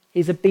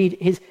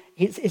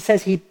 It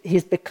says he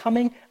is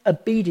becoming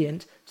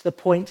obedient to the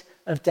point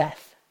of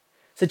death.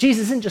 So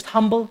Jesus isn't just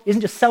humble, he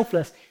isn't just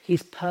selfless,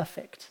 he's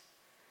perfect.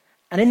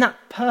 And in that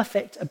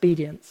perfect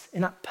obedience,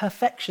 in that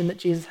perfection that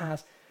Jesus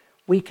has,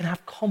 we can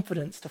have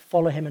confidence to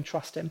follow him and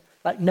trust him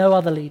like no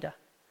other leader.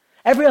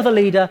 Every other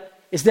leader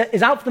is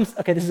out for them.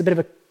 Okay, this is a bit of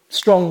a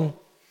strong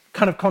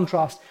kind of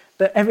contrast,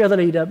 but every other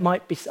leader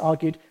might be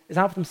argued is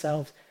out for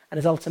themselves and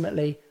is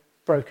ultimately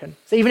broken.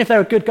 So even if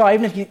they're a good guy,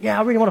 even if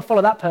I really want to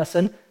follow that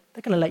person,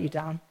 they're going to let you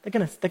down. They're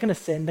going to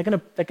sin. They're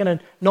going to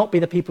not be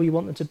the people you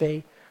want them to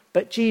be.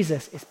 But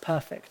Jesus is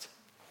perfect.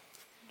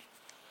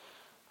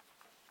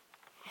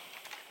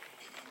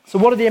 So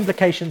what are the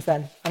implications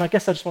then? And I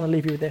guess I just want to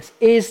leave you with this.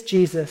 Is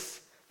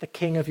Jesus the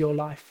king of your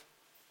life?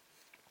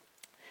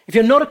 If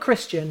you're not a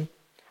Christian,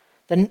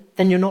 then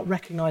you're not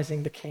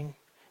recognizing the king.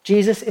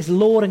 Jesus is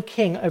Lord and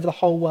King over the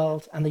whole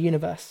world and the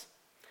universe.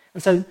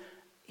 And so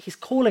he's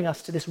calling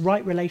us to this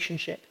right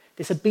relationship,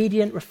 this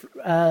obedient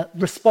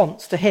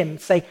response to him.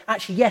 Say,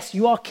 actually, yes,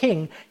 you are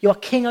king. You are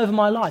king over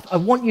my life. I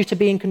want you to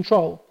be in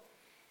control.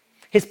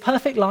 His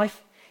perfect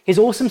life, his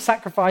awesome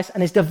sacrifice,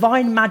 and his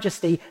divine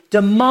majesty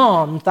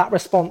demand that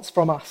response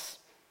from us.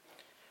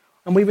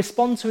 And we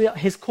respond to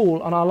his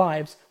call on our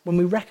lives when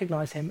we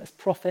recognize him as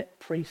prophet,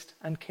 priest,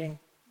 and king.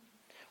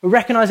 We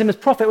recognize him as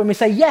prophet when we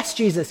say, yes,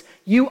 Jesus,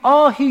 you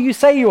are who you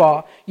say you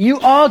are. You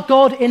are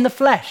God in the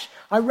flesh.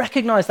 I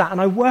recognize that and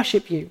I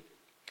worship you.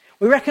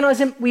 We recognize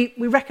him. We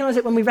recognize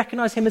it when we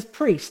recognize him as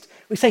priest.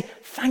 We say,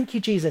 thank you,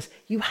 Jesus.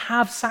 You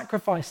have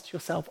sacrificed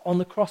yourself on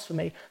the cross for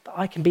me that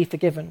I can be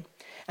forgiven.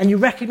 And you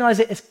recognize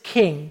it as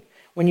king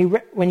when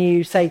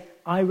you say,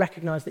 I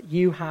recognize that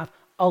you have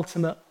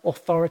ultimate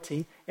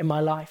authority in my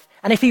life.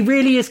 And if he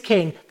really is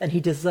king, then he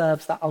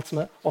deserves that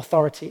ultimate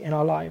authority in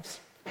our lives.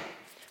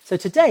 So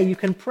today you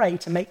can pray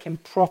to make him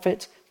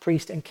prophet,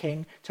 priest, and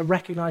king, to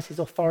recognize his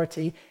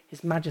authority,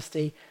 his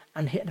majesty,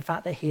 and the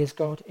fact that he is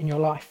God in your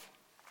life.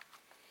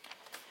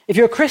 If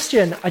you're a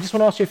Christian, I just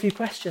want to ask you a few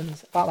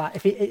questions about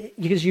that,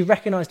 because you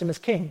recognized him as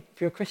king, if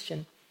you're a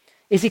Christian.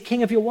 Is he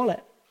king of your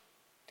wallet?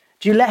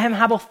 Do you let him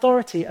have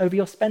authority over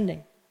your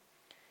spending?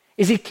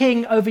 Is he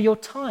king over your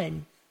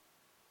time?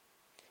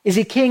 Is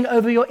he king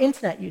over your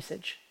internet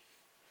usage?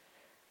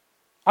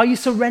 Are you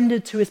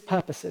surrendered to his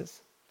purposes?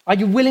 Are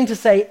you willing to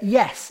say,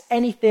 yes,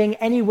 anything,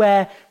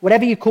 anywhere,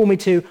 whatever you call me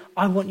to,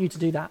 I want you to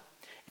do that?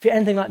 If you're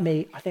anything like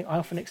me, I think I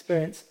often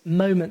experience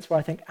moments where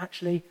I think,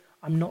 actually,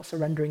 I'm not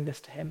surrendering this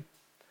to him.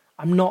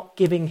 I'm not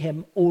giving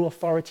him all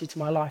authority to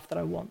my life that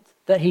I want,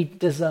 that he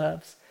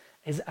deserves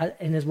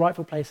in his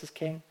rightful place as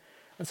king.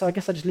 And so I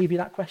guess I just leave you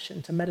that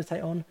question to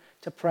meditate on,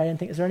 to pray and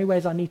think, is there any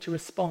ways I need to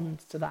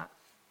respond to that?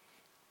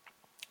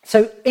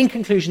 So in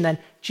conclusion then,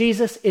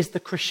 Jesus is the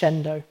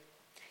crescendo.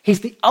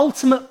 He's the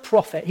ultimate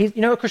prophet. You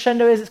know what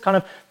crescendo is? It's kind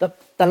of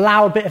the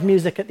loud bit of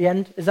music at the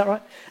end. Is that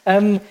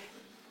right?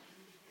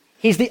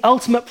 He's the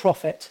ultimate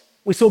prophet.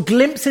 We saw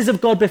glimpses of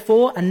God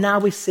before, and now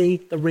we see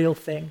the real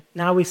thing.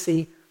 Now we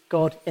see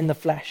God in the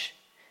flesh.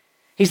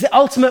 He's the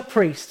ultimate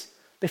priest.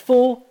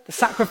 Before, the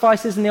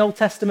sacrifices in the Old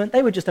Testament,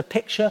 they were just a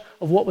picture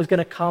of what was going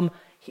to come.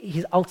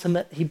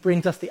 He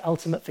brings us the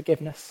ultimate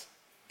forgiveness.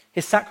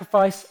 His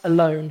sacrifice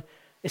alone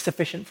is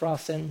sufficient for our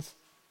sins.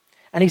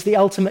 And he's the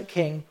ultimate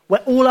king.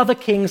 Where all other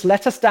kings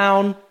let us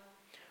down,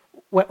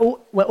 where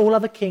all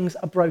other kings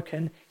are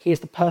broken, he is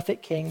the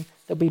perfect king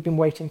that we've been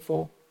waiting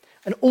for.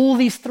 And all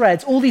these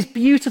threads, all these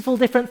beautiful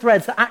different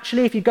threads that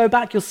actually, if you go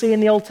back, you'll see in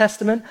the Old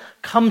Testament,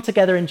 come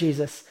together in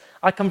Jesus.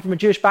 I come from a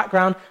Jewish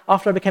background.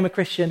 After I became a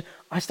Christian,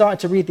 I started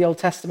to read the Old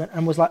Testament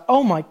and was like,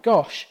 oh my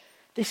gosh,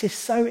 this is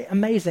so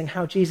amazing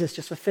how Jesus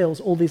just fulfills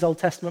all these Old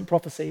Testament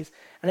prophecies.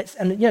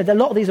 And you know, a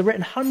lot of these are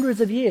written hundreds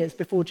of years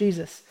before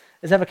Jesus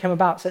has ever come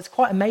about. So it's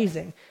quite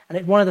amazing. And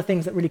it's one of the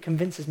things that really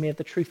convinces me of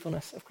the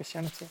truthfulness of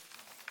Christianity.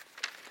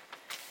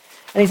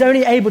 And he's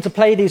only able to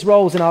play these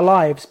roles in our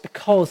lives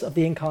because of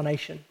the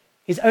incarnation.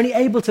 He's only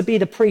able to be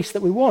the priest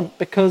that we want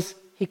because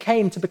he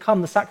came to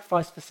become the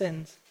sacrifice for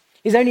sins.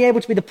 He's only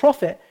able to be the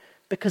prophet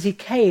because he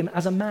came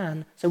as a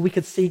man so we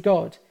could see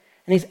God.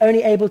 And he's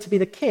only able to be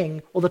the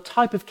king, or the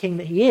type of king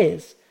that he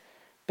is,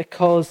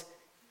 because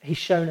he's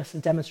shown us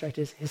and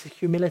demonstrated his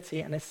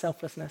humility and his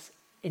selflessness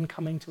in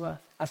coming to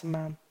earth as a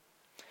man.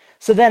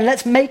 So then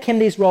let's make him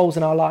these roles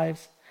in our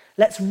lives.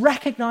 Let's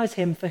recognize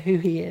him for who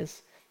he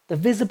is, the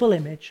visible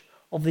image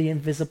of the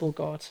invisible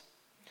God,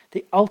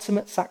 the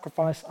ultimate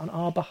sacrifice on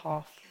our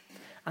behalf,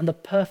 and the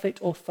perfect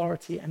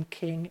authority and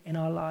king in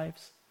our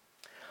lives.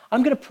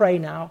 I'm going to pray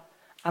now,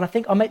 and I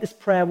think I'll make this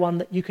prayer one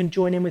that you can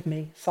join in with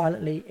me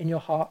silently in your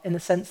heart, in the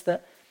sense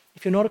that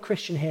if you're not a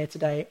Christian here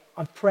today,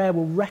 our prayer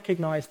will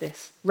recognize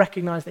this,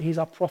 recognize that he's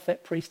our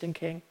prophet, priest, and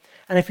king.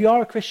 And if you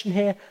are a Christian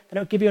here, then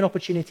it'll give you an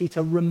opportunity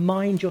to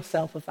remind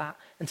yourself of that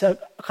and to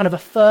kind of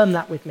affirm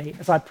that with me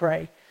as I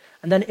pray.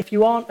 And then if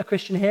you aren't a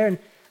Christian here, and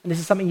this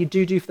is something you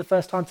do for the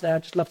first time today,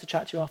 I'd just love to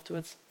chat to you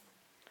afterwards.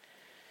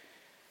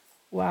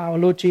 Wow,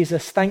 Lord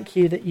Jesus, thank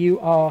you that you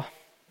are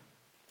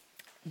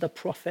the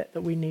prophet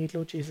that we need,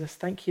 Lord Jesus.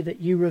 Thank you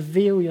that you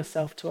reveal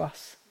yourself to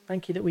us.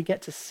 Thank you that we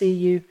get to see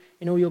you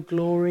in all your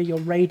glory, your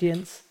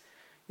radiance.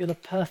 You're the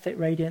perfect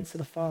radiance of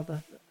the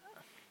Father,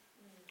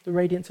 the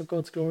radiance of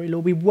God's glory.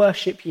 Lord, we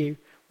worship you.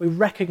 We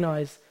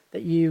recognize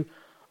that you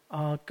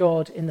are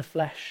God in the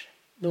flesh.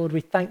 Lord,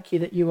 we thank you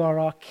that you are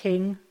our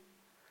King.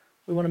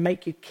 We want to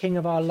make you King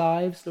of our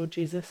lives, Lord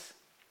Jesus.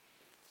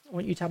 I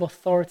want you to have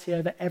authority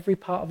over every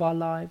part of our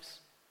lives.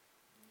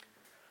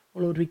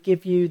 Oh, Lord, we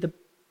give you the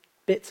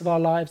bits of our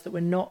lives that we're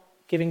not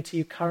giving to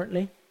you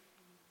currently.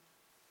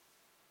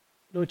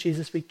 Lord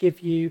Jesus, we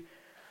give you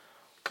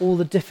all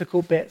the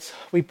difficult bits.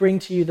 We bring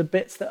to you the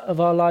bits of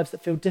our lives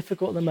that feel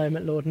difficult at the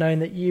moment, Lord, knowing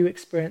that you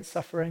experience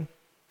suffering,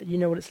 that you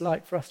know what it's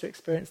like for us to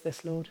experience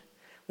this, Lord.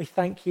 We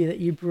thank you that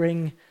you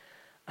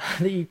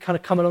that you kind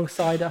of come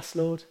alongside us,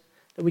 Lord,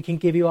 that we can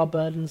give you our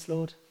burdens,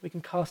 Lord. We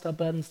can cast our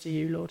burdens to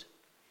you, Lord.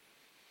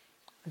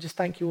 I just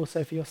thank you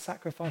also for your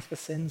sacrifice for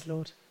sins,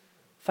 Lord.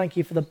 Thank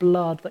you for the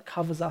blood that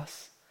covers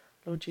us,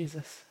 Lord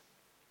Jesus.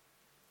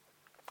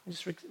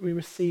 We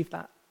receive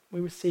that. We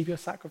receive your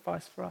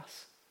sacrifice for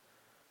us.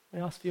 We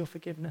ask for your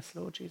forgiveness,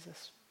 Lord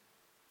Jesus.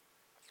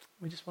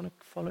 We just want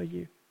to follow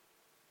you.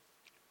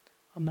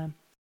 Amen.